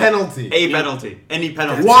A he- penalty. A penalty. Any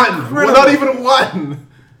penalty. One. Well, not even one.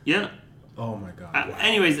 Yeah. Oh my god.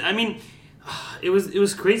 Anyways, I mean, it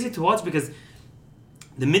was crazy to watch because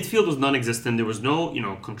the midfield was non-existent. There was no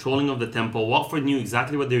controlling of the tempo. Watford knew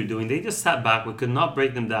exactly what they were doing. They just sat back. We could not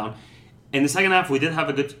break them down. In the second half, we did have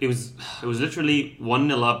a good. It was literally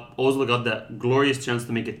 1-0 up. Ozil got that glorious chance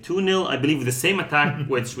to make it 2-0. I believe with the same attack,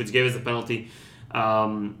 which gave us the penalty.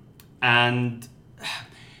 And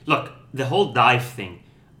look, the whole dive thing.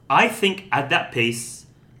 I think at that pace,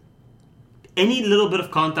 any little bit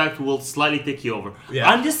of contact will slightly take you over. Yeah.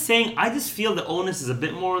 I'm just saying, I just feel the onus is a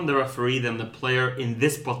bit more on the referee than the player in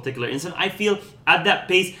this particular instance. I feel at that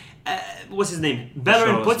pace, what's his name?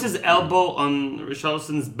 Bellerin Richarlison. puts his elbow on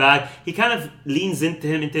Richarlison's back. He kind of leans into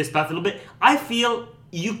his path a little bit. I feel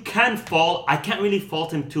you can fall. I can't really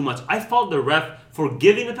fault him too much. I fault the ref for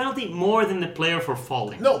giving the penalty more than the player for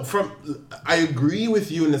falling. No, I agree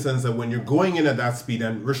with you in the sense that when you're going in at that speed,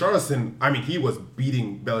 and Richarlison, I mean, he was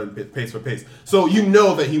beating Bellerin pace for pace. So you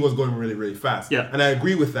know that he was going really, really fast. Yeah. And I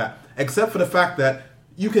agree with that, except for the fact that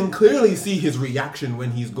you can clearly see his reaction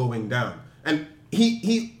when he's going down. And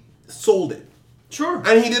he sold it. Sure.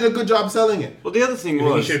 And he did a good job selling it. Well, the other thing He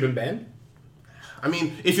was... should have been banned. I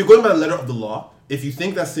mean, if you're going by the letter of the law, if you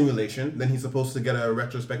think that's simulation, then he's supposed to get a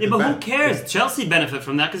retrospective Yeah, but who ban. cares? Chelsea benefit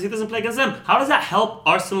from that because he doesn't play against them. How does that help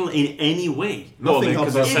Arsenal in any way? Well, Nothing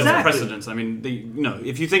because helps it sets Exactly. a precedence. I mean,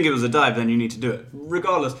 if you think it was a dive, then you need to do it.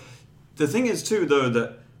 Regardless, the thing is too, though,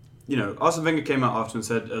 that Arsene Wenger came out after and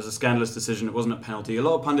said it was a scandalous decision. It wasn't a penalty. A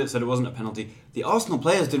lot of pundits said it wasn't a penalty. The Arsenal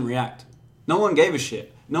players didn't react. No one gave a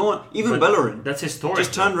shit. No one, even But Bellerin, That's historic.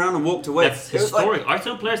 just turned around and walked away. That's It was like- historic.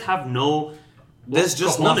 Arsenal players have no. There's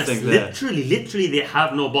just cojones. nothing there. Literally, they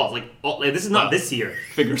have no balls. Like this is not this year.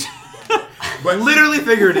 Figures. But Literally,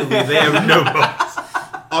 figuratively, they have no votes.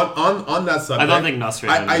 on that subject, I don't think Nasri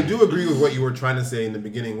had I any. do agree with what you were trying to say in the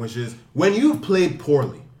beginning, which is when you've played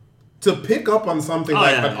poorly, to pick up on something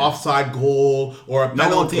like an offside goal or a one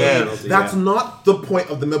penalty, cares. that's not the point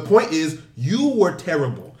of them. The point is you were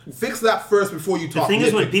terrible. Fix that first before you The talk. thing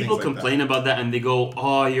is, when nitpick people things like complain about that and they go,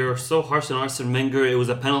 "Oh, you're so harsh on Arsene Wenger. It was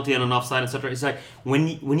a penalty and an offside, etc." It's like when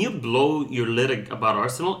you blow your lid about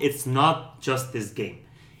Arsenal, it's not just this game.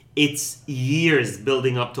 It's years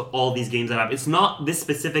building up to all these games that happen. It's not this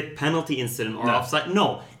specific penalty incident or offside.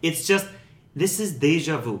 No, it's just this is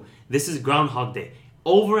deja vu. This is Groundhog Day.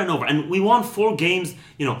 Over and over. And we won 4 games,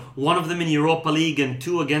 one of them in Europa League and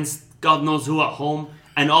 2 against God knows who at home.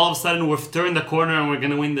 And all of a sudden we've turned the corner and we're going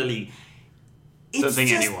to win the league. don't It's think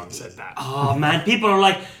just- anyone said that. Oh man, people are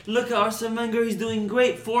like, look at Arsene Wenger, he's doing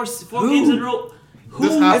great. Four games in a row. Who?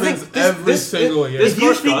 This happens every single year. If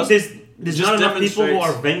you think podcast there's just not enough people who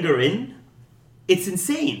demonstrates- are Wenger in, it's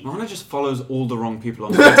insane. Rana just follows all the wrong people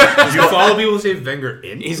on Twitter. You follow people who say Wenger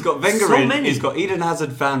in? He's got Wenger So in, many. he's got Eden Hazard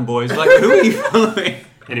fanboys. Like, who are you following?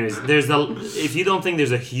 Anyways, if you don't think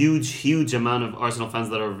there's a huge amount of Arsenal fans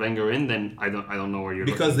that are Wenger in, then I don't know where you're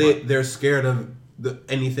Because looking. they're scared of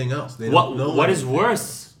anything else. They But don't know what is anything.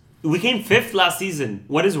 worse? We came 5th last season.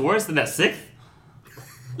 What is worse than that 6th?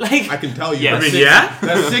 Like I can tell you. Yeah, that I mean, six, yeah.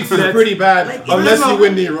 that 6 is pretty bad. Like, Unless no, no. you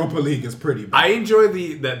win the Europa League, it's pretty bad. I enjoy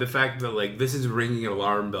the fact that like this is ringing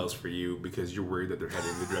alarm bells for you because you're worried that they're heading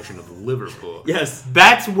in the direction of Liverpool. Yes.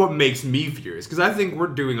 That's what makes me furious because I think we're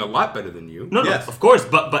doing a lot better than you. No, Yes. no, of course,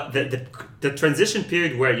 but the transition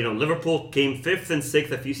period where Liverpool came 5th and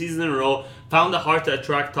 6th a few seasons in a row, found it hard to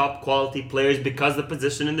attract top quality players because the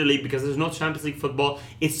position in the league, because there's no Champions League football.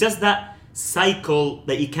 It's just that cycle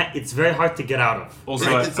that you can't. It's very hard to get out of.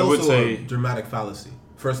 Also, It's I would also say... a dramatic fallacy.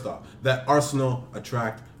 First off, that Arsenal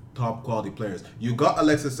attract top quality players. You got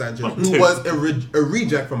Alexis Sanchez, who was a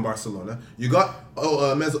reject from Barcelona. You got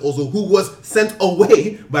Mesut Ozil, who was sent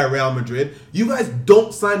away by Real Madrid. You guys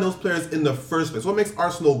don't sign those players in the first place. What makes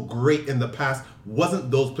Arsenal great in the past wasn't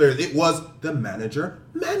those players. It was the manager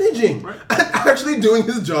managing and actually doing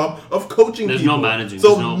his job of coaching There's people. no managing. So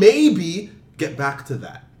There's no- maybe get back to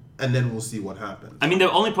that, and then we'll see what happens. I mean,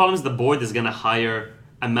 the only problem is the board is gonna hire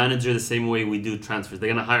a manager the same way we do transfers. They're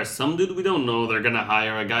gonna hire some dude we don't know. They're gonna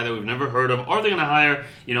hire a guy that we've never heard of, or they're gonna hire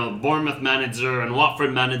Bournemouth manager and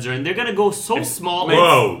Watford manager, and they're gonna go so small.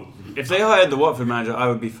 Whoa! If they hired the Watford manager, I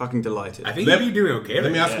would be fucking delighted. I think Let- you'd be doing okay.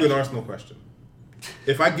 Let me right ask you an Arsenal question.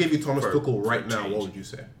 If I gave you Thomas Tuchel right now, change. what would you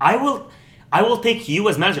say? I will take you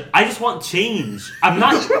as manager. I just want change. I'm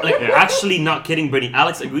not actually not kidding, Brittany.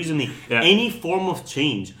 Alex agrees with me. Yeah. Any form of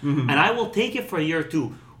change, and I will take it for a year or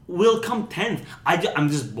two. We'll come 10th. I'm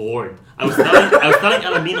just bored. I was telling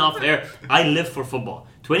Alamin off air. I live for football.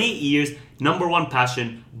 28 years, number one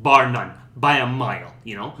passion, bar none, by a mile.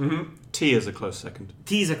 T is a close second.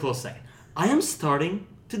 T is a close second. I am starting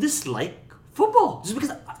to dislike football just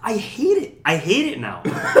because I hate it. I hate it now.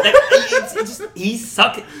 It's just he's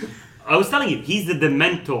sucking. I was telling you, he's the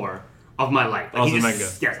dementor of my life. Like, he Arsene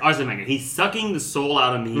just- Yes, Arsene Wenger. He's sucking the soul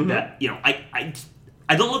out of me. That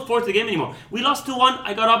I don't look forward to the game anymore. We lost 2-1.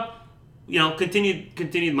 I got up.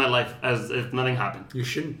 Continued my life as if nothing happened. You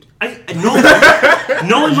shouldn't.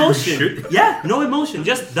 No emotion. should. Yeah, no emotion.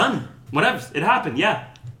 Just done. Whatever. It happened. Yeah.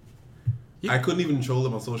 I couldn't even troll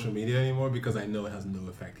him on social media anymore because I know it has no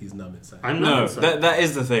effect. He's numb inside. I'm No, not. that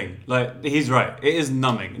is the thing. Like, he's right. It is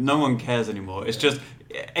numbing. No one cares anymore. It's just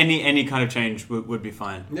any kind of change would be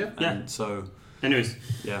fine. Yeah. And Yeah. so, Anyways.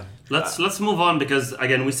 yeah. Let's move on because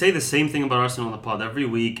again we say the same thing about Arsenal on the pod every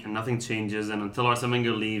week and nothing changes and until Arsene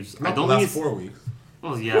Wenger leaves Not I don't the think last it's 4 weeks.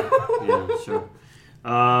 oh yeah sure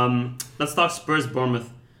let's talk Spurs Bournemouth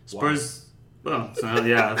Spurs well so,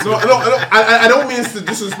 yeah No, I don't mean to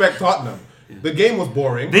disrespect Tottenham. The game was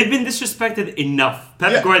boring. they've been disrespected enough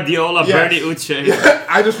Pep Yeah. Guardiola Yes. Bernie Uche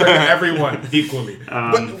I just reckon everyone equally.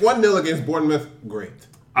 But 1-0 against Bournemouth, great.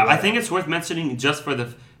 I think it's worth mentioning just for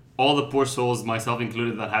all the poor souls, myself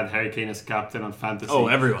included, that had Harry Kane as captain on fantasy. Oh,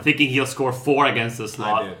 everyone. Thinking he'll score 4 against the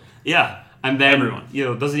slot. did. Yeah. And then,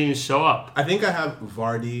 Everyone. doesn't even show up. I think I have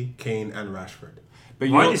Vardy, Kane, and Rashford. But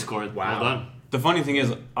Vardy scored. Wow. Well done. the funny thing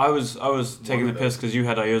is, I was taking the piss because you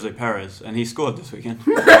had Jose Perez and he scored this weekend.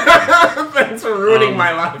 Thanks for ruining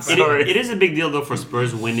my life. It is a big deal, though, for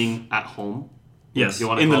Spurs winning at home. Yes, If you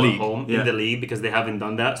want to in the call it league. home, Yeah. in the league, because they haven't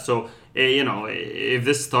done that. So, if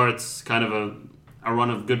this starts kind of a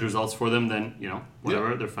run of good results for them, then,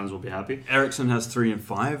 whatever, their fans will be happy. Ericsson has 3 and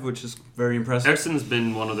 5, which is very impressive. Ericsson has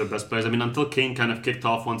been one of their best players. I mean, until Kane kind of kicked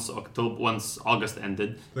off once August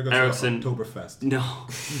ended. They're going to Ericsson, Oktoberfest. no,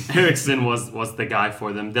 Ericsson was the guy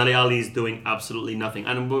for them. Dele Alli is doing absolutely nothing,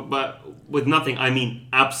 but with nothing, I mean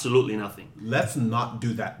absolutely nothing. Let's not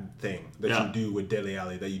do that thing that Yeah. you do with Dele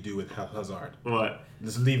Alli, that you do with Hazard. What?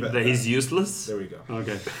 Just leave it at That he's that. useless? There we go.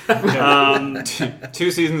 Okay.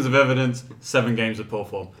 2 seasons of evidence, 7 games of poor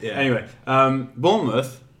form. Yeah. Anyway,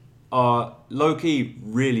 Bournemouth are low-key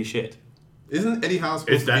really shit. Isn't Eddie Howe Is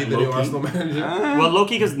supposed to that be the new low-key? Arsenal manager? Well,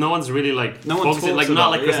 low-key because no one's really No one focusing, talks not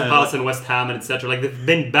about like it, Crystal yeah. Palace and West Ham and etc. Like they've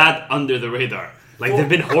been bad under the radar. Like they've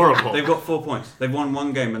been horrible. They've got 4 points. They've won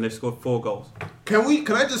 1 game and they've scored 4 goals. Can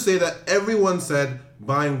I just say that everyone said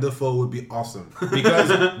buying Defoe would be awesome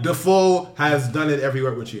because Defoe has done it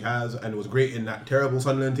everywhere, which he has, and was great in that terrible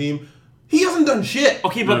Sunderland team. He hasn't done shit.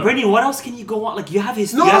 Okay, but No. Brittany, what else can you go on? Like you have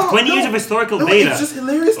 20 years of historical no, data. It's just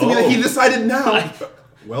hilarious to me that he decided now.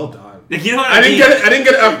 Well done. Like, you know what I didn't get it. I didn't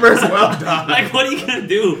get it at first. Well done. Like, what are you gonna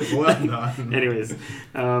do? Well done. Anyways, so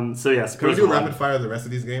yeah, Can we Spurs do won. rapid fire the rest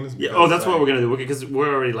of these games? Yeah. Oh, that's what we're gonna do because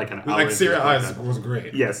we're already like an hour. Like into Serie the A podcast. was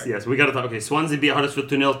great. Yes. We got to talk. Okay, Swansea beat Huddersfield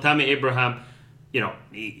 2-0. Tammy Abraham,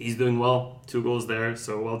 he's doing well. 2 goals there,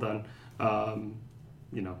 so well done.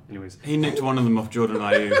 Anyways. He nicked one of them off Jordan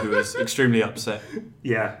Ayew, who was extremely upset.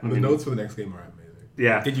 Yeah. The notes for the next game are amazing.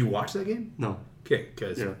 Yeah. Did you watch that game? No. Okay,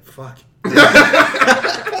 because Yeah. fuck.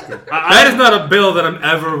 That is not a bill that I'm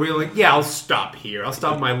ever really like. Yeah, I'll stop here. I'll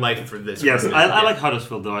stop my life for this. Yes, for I like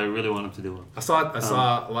Huddersfield though. I really want him to do well. I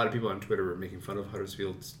saw a lot of people on Twitter were making fun of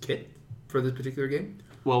Huddersfield's kit for this particular game.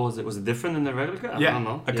 What was it? Was it different than the regular guy? Yeah. I don't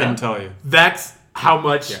know. I couldn't tell you. That's how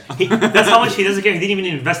much. That's how much he doesn't care. He didn't even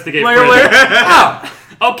investigate. Wait, further. oh,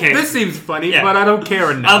 Okay. this seems funny, Yeah. but I don't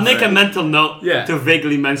care enough. I'll make a mental note Yeah. to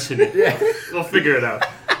vaguely mention it. Yeah. We'll figure it out.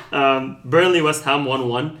 Burnley West Ham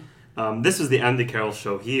 1-1. This is the Andy Carroll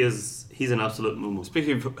show. He's an absolute moo.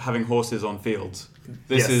 Speaking of having horses on fields,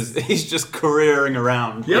 Yes. he's just careering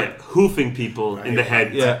around. Yep. Yeah, hoofing people in the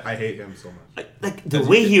head. Yeah. I hate him so much. Like the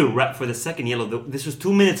way he rapped for the second yellow. This was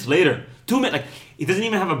 2 minutes later. 2 minutes. Like he doesn't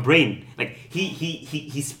even have a brain. Like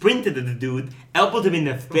he sprinted at the dude, elbowed him in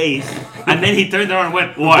the face, and then he turned around and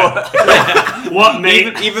went, "What? What,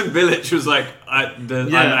 mate?" Even Bilic was like, I'm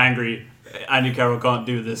angry. Andy Carroll can't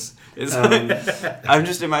do this. It's I'm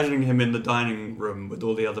just imagining him in the dining room with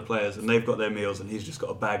all the other players, and they've got their meals, and he's just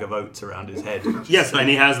got a bag of oats around his head. Yes, and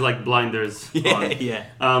he has like blinders on. Yeah.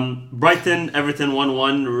 Brighton, Everton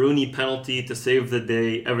 1-1. Rooney penalty to save the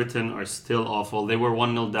day. Everton are still awful. They were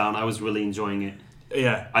 1-0 down. I was really enjoying it.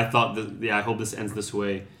 Yeah. I thought I hope this ends this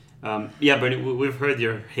way. Bernie, we've heard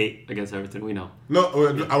your hate against Everton. We know. No,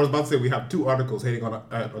 I was about to say we have 2 articles hating on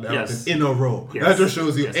Everton Yes. in a row. Yes. That just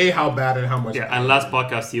shows you Yes. how bad and how much. Yeah, and last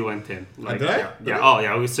podcast you went in. Like, did I? Yeah. Did Yeah. I? Oh,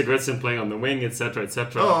 yeah. With Sigurdsson playing on the wing, etc.,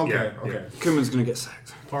 etc. Oh, okay, Yeah, okay. yeah. Koeman's going to get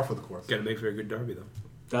sacked. Par for the course. Gonna make for a good derby though.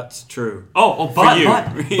 That's true. But you.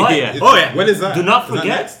 but Yeah. Oh, yeah. When is that? do not Is that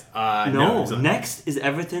forget. next? No, it's not. next is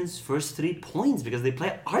Everton's first 3 points because they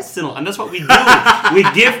play Arsenal, and that's what we do. We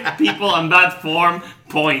give people on bad form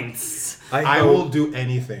points. I will do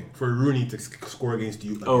anything for Rooney to score against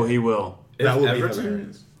you. Oh, he will. That If would be Everton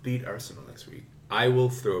hilarious. beat Arsenal next week, I will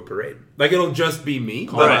throw a parade. Like it'll just be me.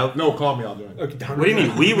 No, call me. I'll do it. Okay, What do you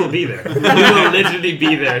mean? We will be there. We will literally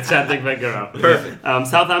be there chanting Wenger out. Perfect.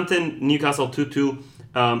 Southampton, Newcastle 2-2.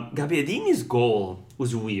 Gabbiadini's goal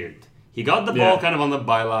was weird. He got the ball Yeah. kind of on the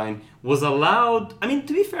byline, was allowed... I mean,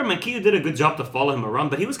 to be fair, McKew did a good job to follow him around,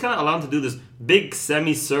 but he was kind of allowed to do this big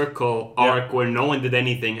semicircle arc where no one did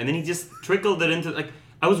anything, and then he just trickled it into... like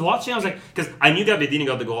I was watching, I was like... Because I knew Gabbiadini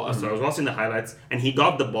got the goal, so I was watching the highlights, and he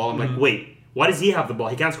got the ball. I'm like, wait, why does he have the ball?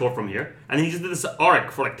 He can't score from here. And then he just did this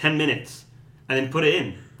arc for like 10 minutes, and then put it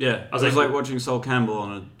in. Yeah. I was It was like- like watching Sol Campbell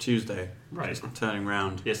on a Tuesday. Right. Just turning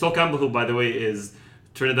round. Yeah, Sol Campbell, who, by the way, is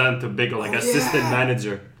Trinidad and Tobago, like assistant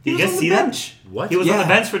manager. Did you was guys on see the that? bench. What? He was on the Yeah.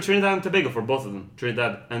 bench for Trinidad and Tobago, for both of them.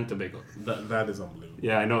 Trinidad and Tobago. That is unbelievable.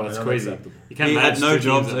 Yeah, I know, that's And crazy. unacceptable. You can't He manage had no 2 teams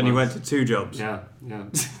jobs at and he once. went to 2 jobs. Yeah, yeah.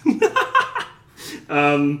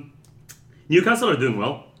 Newcastle are doing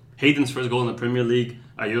well. Hayden's first goal in the Premier League.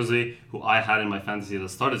 Ayose, who I had in my fantasy at the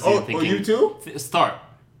start of the season, thinking... you too? Start.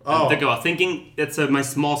 Oh. Think about thinking it's my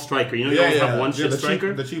small striker. You know, you Yeah, always yeah. have one Yeah, shit the cheap-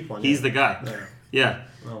 striker. the cheap one, He's yeah. the guy. Yeah. Yeah.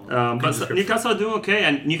 But Newcastle are doing okay,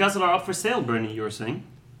 and Newcastle are up for sale, Bernie, you were saying.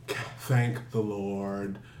 Thank the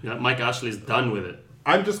Lord. Yeah, Mike Ashley's done with it.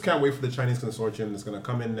 I just can't wait for the Chinese consortium that's going to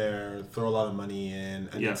come in there, throw a lot of money in,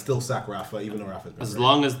 and Yeah. then still sack Rafa, even though Rafa's been As great.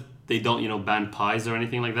 long as they don't, ban pies or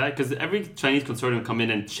anything like that. Because every Chinese consortium come in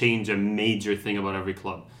and change a major thing about every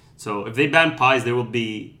club. So if they ban pies, there will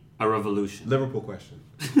be a revolution. Liverpool question.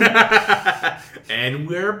 And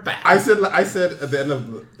we're back. I said at the end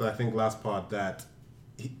of I think last pod that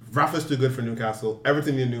Rafa's too good for Newcastle.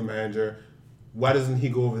 Everton need a new manager. Why doesn't he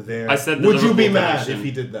go over there? I said the would you be Liverpool mad connection. if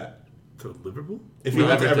he did that? To Liverpool? If he No,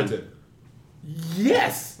 went to Everton. Everton?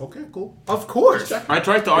 Yes, Okay, cool. of course. I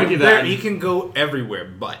tried to argue There, that he can go everywhere,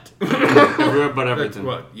 but everywhere but Everton.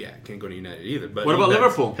 well, yeah, can't go to United either. But What about that's-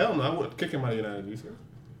 Liverpool? Hell no, I would kick him out of United. You serious?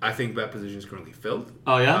 I think that position is currently filled.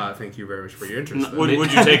 Oh, yeah? Thank you very much for your interest. though.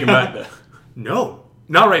 Would you take him back there? No,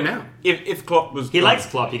 not right now. If Klopp was... He likes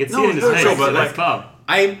Klopp. You can see No, it in his no, face. sure, He but likes like- Klopp.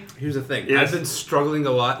 Here's the thing. Yes. I've been struggling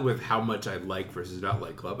a lot with how much I like versus not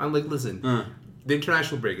like Klopp. I'm like, listen, the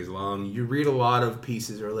international break is long. You read a lot of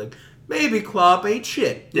pieces that are like, maybe Klopp ain't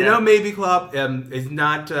shit. You Yeah. know, maybe Klopp is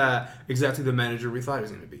not exactly the manager we thought he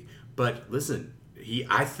was going to be. But listen,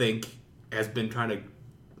 I think, has been trying to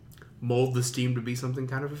mold the steam to be something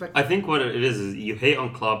kind of effective. I think what it is you hate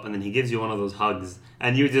on Klopp, and then he gives you one of those hugs,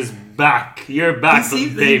 and you're just back. You're back,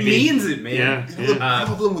 baby. He means it, man. Yeah. The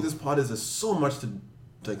problem with this pod is there's so much to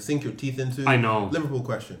like sink your teeth into. I know. Liverpool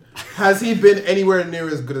question: has he been anywhere near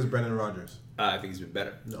as good as Brendan Rodgers? I think he's been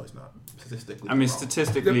better. No, he's not. Statistically, I mean, wrong.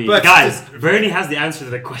 statistically, But- Guys, Bernie has the answer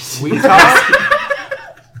to the question. We talk.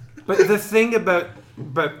 But the thing about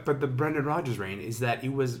the Brendan Rodgers reign is that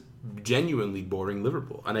it was genuinely boring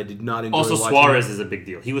Liverpool, and I did not enjoy. Also, watching Suarez it. is a big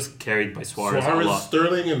deal. He was carried by Suarez a Suarez, lot.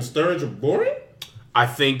 Sterling, and Sturridge are boring. I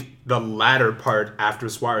think the latter part after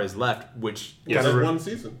Suarez left, which Yes. That kind of one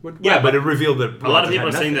season. yeah, but it revealed that A lot of people are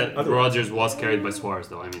Rodgers had saying nothing that otherwise. Rodgers was carried by Suarez,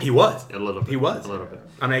 though. I mean, He was. a little bit. He was. A little bit.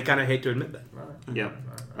 And I kind of hate to admit that. Yeah.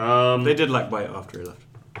 they did like White after he left.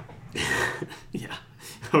 Yeah.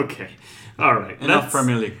 Okay. All right. Enough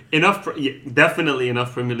Premier League. Definitely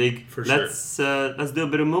enough Premier League. For let's do a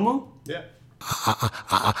bit of Mumu. Yeah.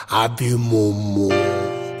 Abi Momo.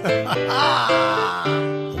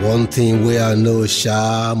 One thing where I know,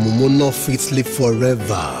 Sha, Momo not fit sleep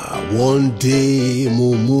forever. One day,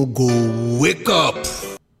 Momo go wake up.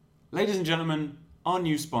 Ladies and gentlemen, our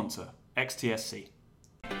new sponsor, XTSC.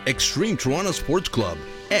 Extreme Toronto Sports Club,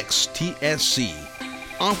 XTSC,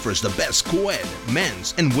 offers the best co-ed,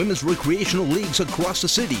 men's, and women's recreational leagues across the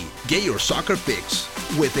city. Get your soccer fix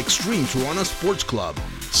with Extreme Toronto Sports Club.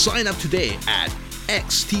 Sign up today at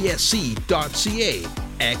xtsc.ca.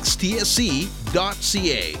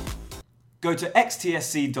 xtsc.ca. Go to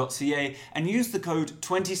xtsc.ca and use the code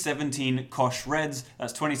 2017 COSHREDS,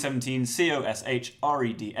 that's 2017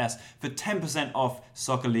 COSHREDS, for 10% off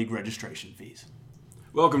Soccer League registration fees.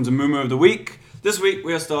 Welcome to Mumu of the Week. This week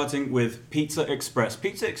we are starting with Pizza Express.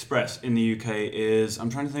 Pizza Express in the UK is, I'm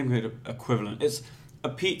trying to think of the equivalent, it's a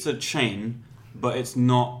pizza chain, but it's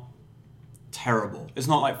not terrible. It's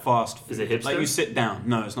not like fast food. Is it hipster? Like you sit down.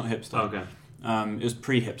 No, it's not hipster. Okay. It was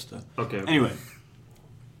pre-hipster. Okay. Anyway,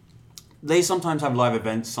 they sometimes have live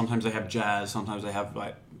events. Sometimes they have jazz. Sometimes they have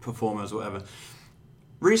like performers or whatever.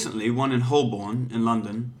 Recently, one in Holborn in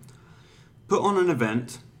London put on an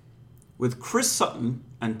event with Chris Sutton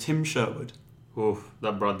and Tim Sherwood Oof,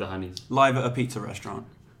 that brought the honeys. live at a pizza restaurant.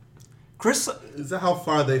 Chris, Is that how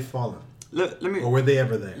far they've fallen? let me Or were they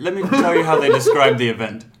ever there? Let me tell you how they described the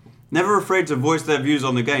event. Never afraid to voice their views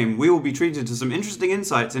on the game, we will be treated to some interesting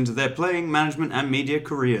insights into their playing, management, and media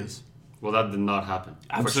careers. Well, that did not happen.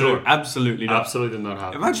 For Absolutely, sure. absolutely not. Absolutely did not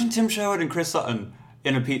happen. Imagine Tim Sherwood and Chris Sutton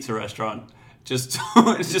in a pizza restaurant, just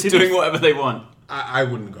To doing be- whatever they want. I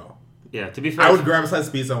wouldn't go. Yeah, to be fair, I would grab a slice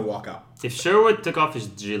of pizza and walk out. if Sherwood took off his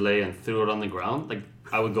gilet and threw it on the ground, like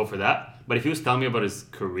I would go for that. But if he was telling me about his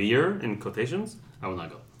career in quotations, I would not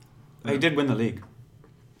go. He did win the league.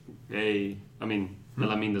 Hey, I mean,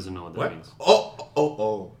 Melamin doesn't know what that What? means.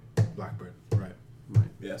 Oh. Blackbird. Right.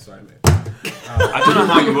 Yeah, sorry, mate. I don't know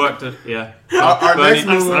how you worked it. Yeah. Our next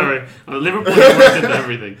I'm move. sorry. Liverpool worked into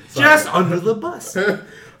everything. Just under the bus.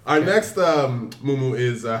 Our next Mumu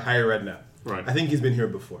is Harry Redknapp. Right. I think he's been here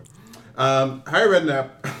before. Harry Redknapp.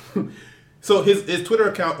 So his Twitter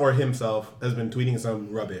account or himself has been tweeting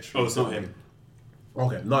some rubbish. Oh, it's not him.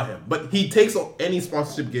 Okay, not him. But he takes any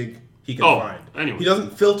sponsorship gig he can Oh, find. anyway. He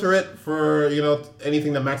doesn't filter it for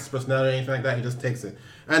anything that matches personality or anything like that. He just takes it.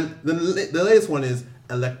 And the latest one is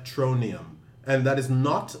Electronium. And that is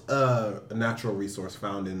not a natural resource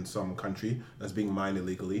found in some country that's being mined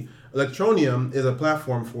illegally. Electronium is a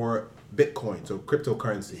platform for Bitcoin, so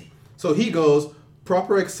cryptocurrency. So he goes,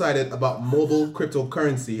 proper excited about mobile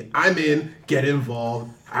cryptocurrency. I'm in, get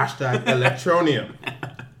involved, hashtag Electronium.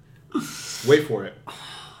 Wait for it.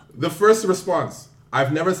 The first response,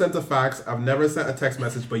 I've never sent a fax, I've never sent a text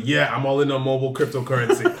message, but yeah, I'm all in on mobile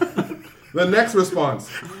cryptocurrency. The next response,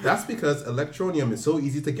 that's because Electronium is so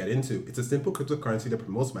easy to get into. It's a simple cryptocurrency that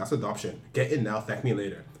promotes mass adoption. Get in now, thank me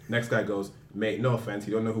later. Next guy goes, mate, no offense,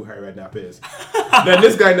 you don't know who Harry Redknapp is. Then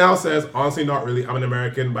this guy now says, honestly, not really, I'm an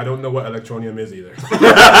American, but I don't know what Electronium is either.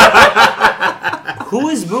 Who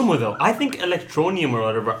is Mumu though? I think Electronium or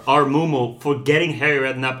whatever are Mumu for getting Harry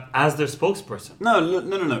Redknapp as their spokesperson.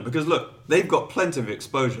 No. Because look, they've got plenty of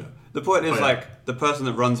exposure. The point is, Oh, yeah. like, the person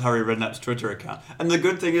that runs Harry Redknapp's Twitter account. And the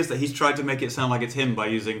good thing is that he's tried to make it sound like it's him by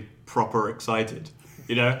using proper excited.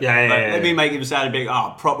 You know? Yeah, Like, let me make him sound a bit,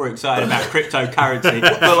 proper excited about cryptocurrency.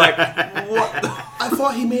 But, like, what the... I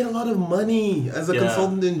thought he made a lot of money as a Yeah.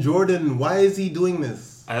 consultant in Jordan. Why is he doing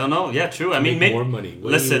this? I don't know. Yeah, true. I mean, Make more money.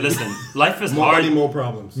 What do Listen. you- Life is More hard. money, more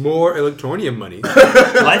problems. More Electronium money.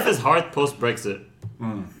 Life is hard post Brexit.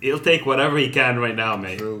 He'll take whatever he can right now,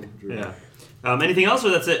 mate. True. Yeah. Anything else,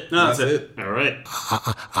 or that's it? No, that's it. All right.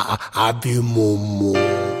 Abi Momo.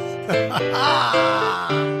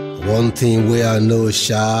 One thing where I know,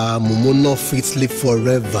 Sha, Mumu no fit live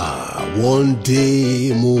forever. One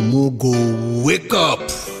day, Mumu go wake up.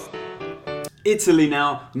 Italy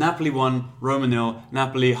now. Napoli won. Roma 0.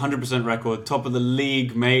 Napoli 100% record. Top of the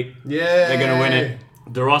league, mate. Yeah. They're going to win it.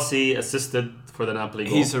 De Rossi assisted for the Napoli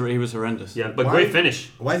goal. He was horrendous. Yeah, but Why? great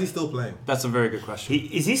finish. Why is he still playing? That's a very good question.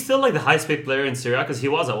 Is he still like the highest paid player in Serie A? Because he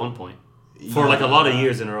was at one point. For like a lot of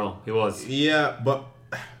years in a row. He was. Yeah, but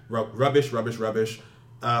rubbish.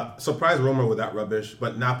 Surprised Roma with that rubbish,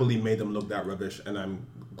 but Napoli made them look that rubbish, and I'm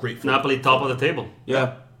grateful. Napoli top of the table.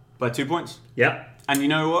 Yeah, by 2 points. Yeah. And you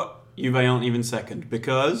know what? Juve aren't even second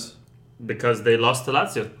because Because they lost to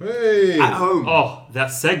Lazio. Hey! at home. Oh, that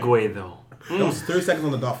segue though. That was 30 seconds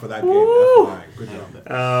on the dot for that game. FYI. Good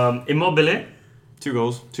job. Immobile, 2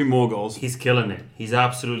 goals. 2 more goals. he's killing it. He's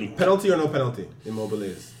absolutely. Penalty or no penalty? Immobile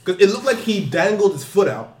is. Because it looked like he dangled his foot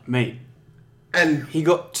out, Mate, and he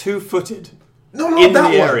got 2-footed. no, In that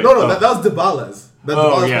the one. area. No, Oh. that was Dybala's. That Oh,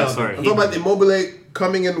 Dybala's yeah, penalty. sorry. I'm talking about Immobile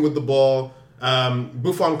coming in with the ball.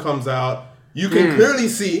 Buffon comes out. You can clearly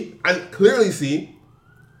see.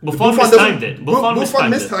 Buffon doesn't- mistimed it. Buffon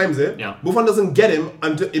mistimes it. Yeah. Buffon doesn't get him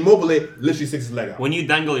until Immobile literally sticks his leg out. When you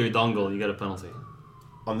dangle your dongle, you get a penalty.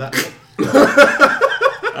 On that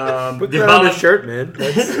Put that on the shirt, man.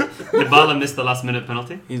 Dybala missed the last minute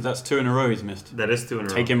penalty. That's 2 in a row he's missed. That is 2 in a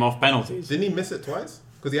row. Take him off penalties. Didn't he miss it twice?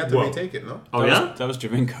 Because he had to Whoa. retake it, no? Oh That yeah? was, that was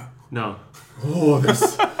Javinko. No. Oh,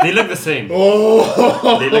 this. They look the same. They look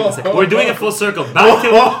the same. We're doing a full circle.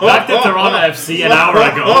 Back to Toronto FC an hour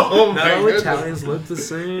ago. Oh, my No, goodness. Italians look the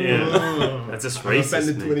same. Yeah. That's just I racist.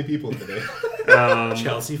 offended too mate. many people today.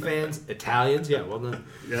 Chelsea fans, Italians, yeah, well done.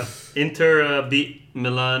 Yeah. Inter beat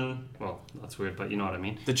Milan. Well, that's weird, but you know what I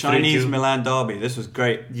mean. The Chinese 3-2. Milan derby. This was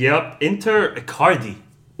great. Yep. Inter Icardi.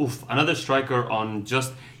 Oof. Another striker on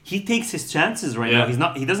just. He takes his chances right now.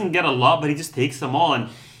 Yeah. He doesn't get a lot, but he just takes them all. And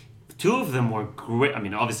 2 of them were great. I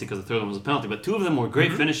mean, obviously because the third one was a penalty, but 2 of them were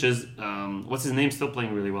great finishes. What's his name? Still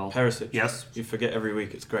playing really well. Perisic. Yes. You forget every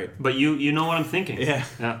week. It's great. But you know what I'm thinking. Yeah.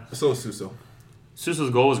 Yeah. So is Suso. Suso's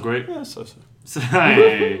goal was great. Yeah, so.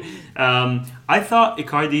 I thought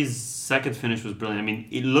Icardi's second finish was brilliant. I mean,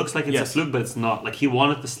 it looks like it's a Yes. fluke, but it's not. Like he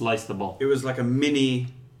wanted to slice the ball. It was like a mini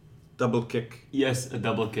double kick. Yes, a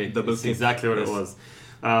double kick. Double It's kick, exactly what yes. it was.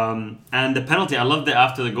 And the penalty, I loved it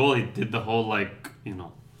after the goal. He did the whole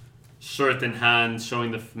shirt in hand,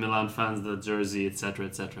 showing the Milan fans the jersey, etc.,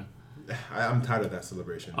 etc. I'm tired of that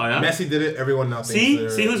celebration. Oh, yeah? Messi did it. Everyone now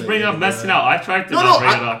thinks See who's bringing up they're- Messi now? I tried to No, not no.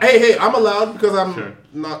 bring it up. Hey, I'm allowed because I'm Sure.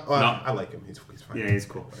 not. No. I like him. He's fine. Yeah, he's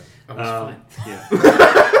cool. fine. Yeah.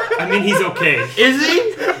 I mean, he's okay. Is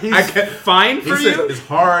he? He's I can't- fine for He said you? it's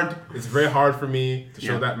hard. It's very hard for me to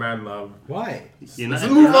show Yeah. that man love. Why? Let's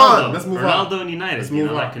move on. Let's move on. Ronaldo and United. Let's you move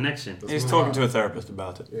know that on. connection. He's talking to a therapist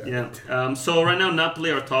about it. Yeah. So right now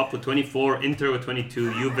Napoli are top with 24, Inter with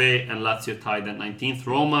 22, Juve and Lazio tied at 19th.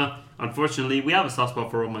 Roma, unfortunately, we have a soft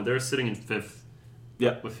spot for Roma. They're sitting in 5th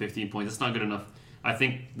Yeah. with 15 points. It's not good enough. I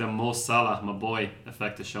think the Mo Salah, my boy,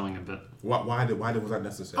 effect is showing a bit. Why was that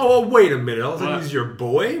necessary? Oh, well, wait a minute. All of a sudden What? he's your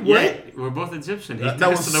boy? What? Yeah, we're both Egyptian. He that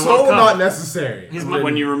took was us to the so World Cup. not necessary. He's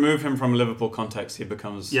When you remove him from Liverpool context, he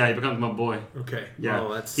becomes. Yeah, he becomes my boy. Okay. Yeah, Well,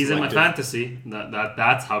 that's he's in my selective. fantasy.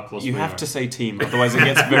 That's how close You we have are. to say team, otherwise it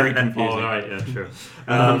gets very Oh, confusing. all right, yeah,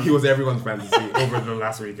 sure. He was everyone's fantasy over the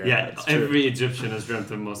last weekend. Yeah, That's true. every Egyptian has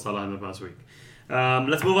dreamt of Mo Salah in the past week.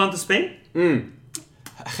 Let's move on to Spain.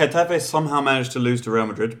 Getafe somehow managed to lose to Real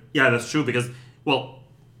Madrid. Yeah, that's true because, well,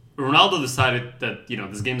 Ronaldo decided that,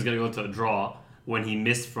 this game's going to go to a draw when he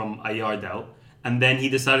missed from a yard out. And then he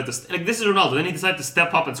decided to, this is Ronaldo, then he decided to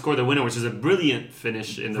step up and score the winner, which is a brilliant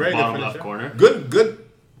finish in the Very good bottom finish, left yeah. corner. Good.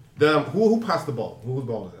 Who passed the ball? Whose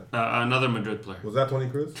ball was that? Another Madrid player. Was that Tony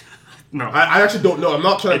Cruz? No. I actually don't know. I'm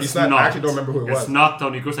not trying to be It's snide. not. I actually don't remember who it was. It's not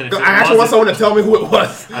Tony Cruz. And if it I actually want wasn't- someone to tell me who it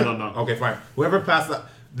was. I don't know. Okay, fine. Whoever passed that,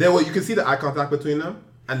 you can see the eye contact between them,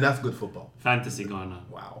 and that's good football. Fantasy going on.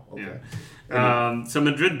 Wow. Okay. Yeah. So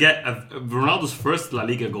Madrid get Ronaldo's first La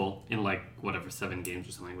Liga goal in 7 games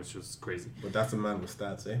or something, which was crazy. But that's a man with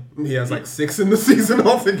stats, eh? He has 6 in the season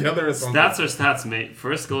altogether or something. Stats are stats, mate.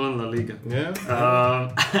 First goal in La Liga.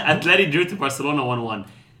 Yeah. Atleti drew to Barcelona 1-1.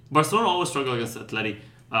 Barcelona always struggle against Atleti.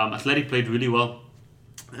 Atleti played really well.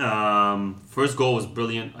 First goal was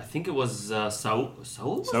brilliant. I think it was Saul.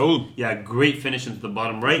 Saul. Yeah, great finish into the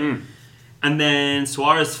bottom right. And then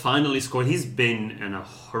Suarez finally scored. He's been in a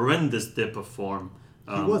horrendous dip of form.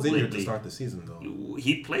 He was injured lately. to start the season, though.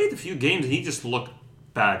 He played a few games and he just looked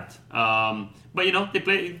bad. But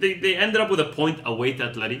they ended up with a point away to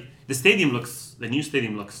Atleti. The new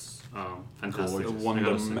stadium looks fantastic. The I Wanda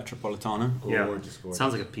gotta say. Metropolitana. Yeah, Gorgeous.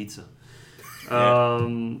 sounds like a pizza.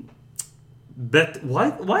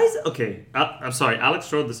 Why is it okay? I'm sorry.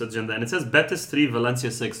 Alex wrote this agenda and it says Betis 3,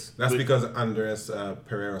 Valencia 6. That's because Andres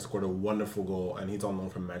Pereira scored a wonderful goal and he's on loan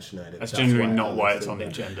from Manchester United. That's genuinely not why Alex it's did on the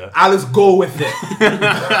that. agenda. Alex, go with it.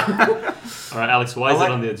 All right, Alex. Why is like-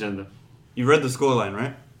 it on the agenda? You read the scoreline,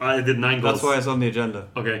 right? I did 9 goals. That's why it's on the agenda.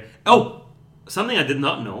 Okay. Oh, something I did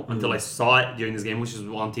not know until I saw it during this game, which is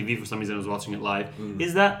on TV for some reason. I was watching it live.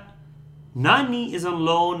 Is that Nani is on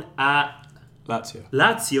loan at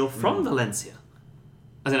Lazio. from Valencia?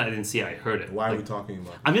 As in, I didn't see it. I heard it. Why are we Like, talking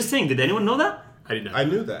about? I'm just saying. Did anyone know that? I didn't know. I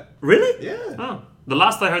knew that. Really? Yeah. Oh. The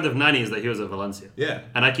last I heard of Nani is that he was at Valencia. Yeah.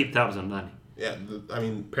 And I keep tabs on Nani. Yeah. I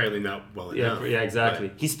mean, Apparently not well Yeah, enough. yeah, exactly.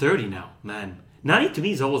 But He's 30 now, man. Nani to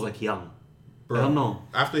me is always like young. bro, I don't know.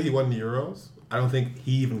 After he won the Euros, I don't think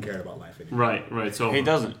he even cared about life anymore. Right. So He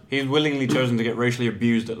doesn't. He's willingly chosen to get racially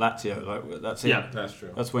abused at Lazio. Like that's it. Yeah. That's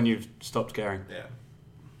true. That's when you've stopped caring. Yeah.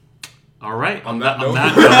 All right. On that note.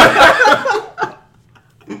 that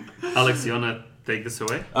note, Alex, you wanna take this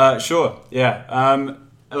away? Sure. Yeah.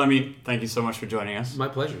 I mean, thank you so much for joining us. my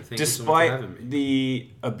pleasure. Thank you so much for Despite having me. the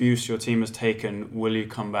abuse your team has taken, will you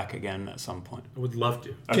come back again at some point? I would love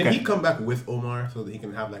to. Can Okay. he come back with Omar so that he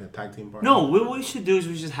can have like a tag team partner? No, what we should do is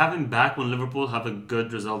we should have him back when Liverpool have a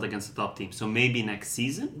good result against the top team. So maybe next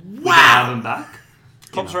season we can have him back.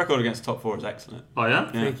 Klopp's record against top four is excellent. Oh yeah?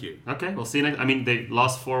 Yeah. Thank you. Okay, we'll see next. I mean, they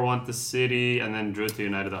lost 4-1 to City and then drew to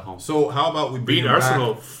United at home. So how about we bring Beat him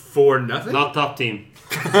Arsenal back? 4-0. Not top team.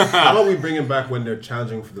 How about we bring him back when they're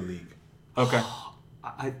challenging for the league? Okay.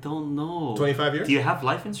 I don't know. 25 years? Do you have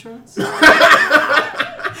life insurance?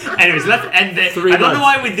 Anyways, let's end it. 3 I don't know months.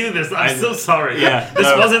 why we do this. I'm so sorry. Yeah, This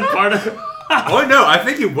no. wasn't part of. Oh no, I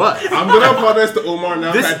think it was. I'm gonna apologize to Omar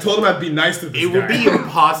now. This- I told him I'd be nice to this It would guy. be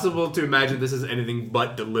impossible to imagine this is anything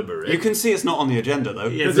but deliberate. You can see it's not on the agenda though.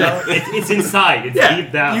 It's inside. It's yeah,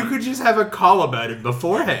 deep down. you could just have a call about it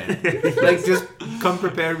beforehand. Like, just come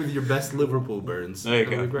prepared with your best Liverpool burns. There you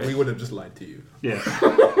That'd go. be great. We would have just lied to you. Yeah.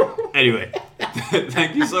 Anyway,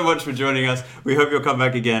 thank you so much for joining us. We hope you'll come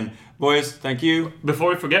back again. Boys, thank you. Before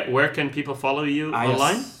we forget, where can people follow you Yes.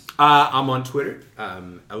 online? I'm on Twitter,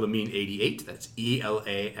 Elamin88. That's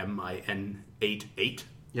ELAMIN 88.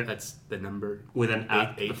 Yep. That's the number. With an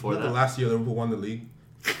at 88. before The that. last year Liverpool won the league.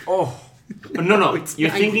 Oh, No. it's You're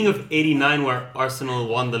 90. thinking of 89 where Arsenal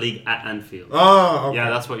won the league at Anfield. Oh, okay. Yeah,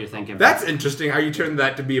 that's what you're thinking. That's interesting how you turned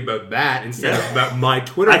that to be about that instead of about my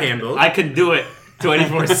Twitter handle. I could do it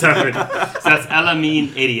 24/7. So that's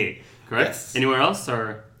Elamin88, correct? Yes. Anywhere else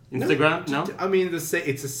or Instagram? No. I mean, it's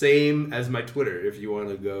the same as my Twitter if you want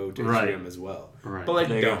to go to Right. Instagram as well. Right. But I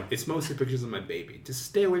There you don't. go. It's mostly pictures of my baby. Just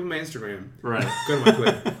stay away from my Instagram. Right. Go to my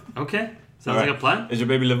Twitter. Okay. Sounds all like right. a plan. Is your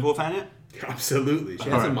baby Liverpool fan yet? Absolutely. She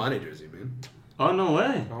has Alright. a Mane jersey, man. Oh no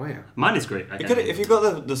way. Oh, yeah. Mine is great. You could, if you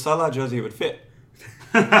got the Salah jersey, it would fit.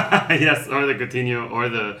 Yes, or the Coutinho or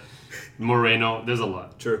the Moreno. There's a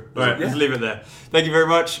lot. True. All right, let's leave it there. Thank you very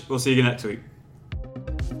much. We'll see you next week.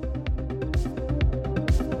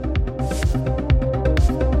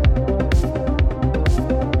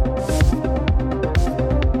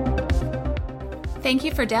 Thank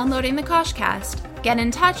you for downloading the Koshcast. Get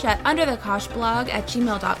in touch at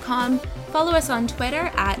underthekoshblog@gmail.com. Follow us on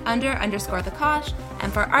Twitter at @under_the_Kosh.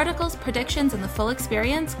 And for articles, predictions, and the full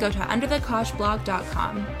experience, go to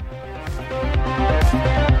underthekoshblog.com.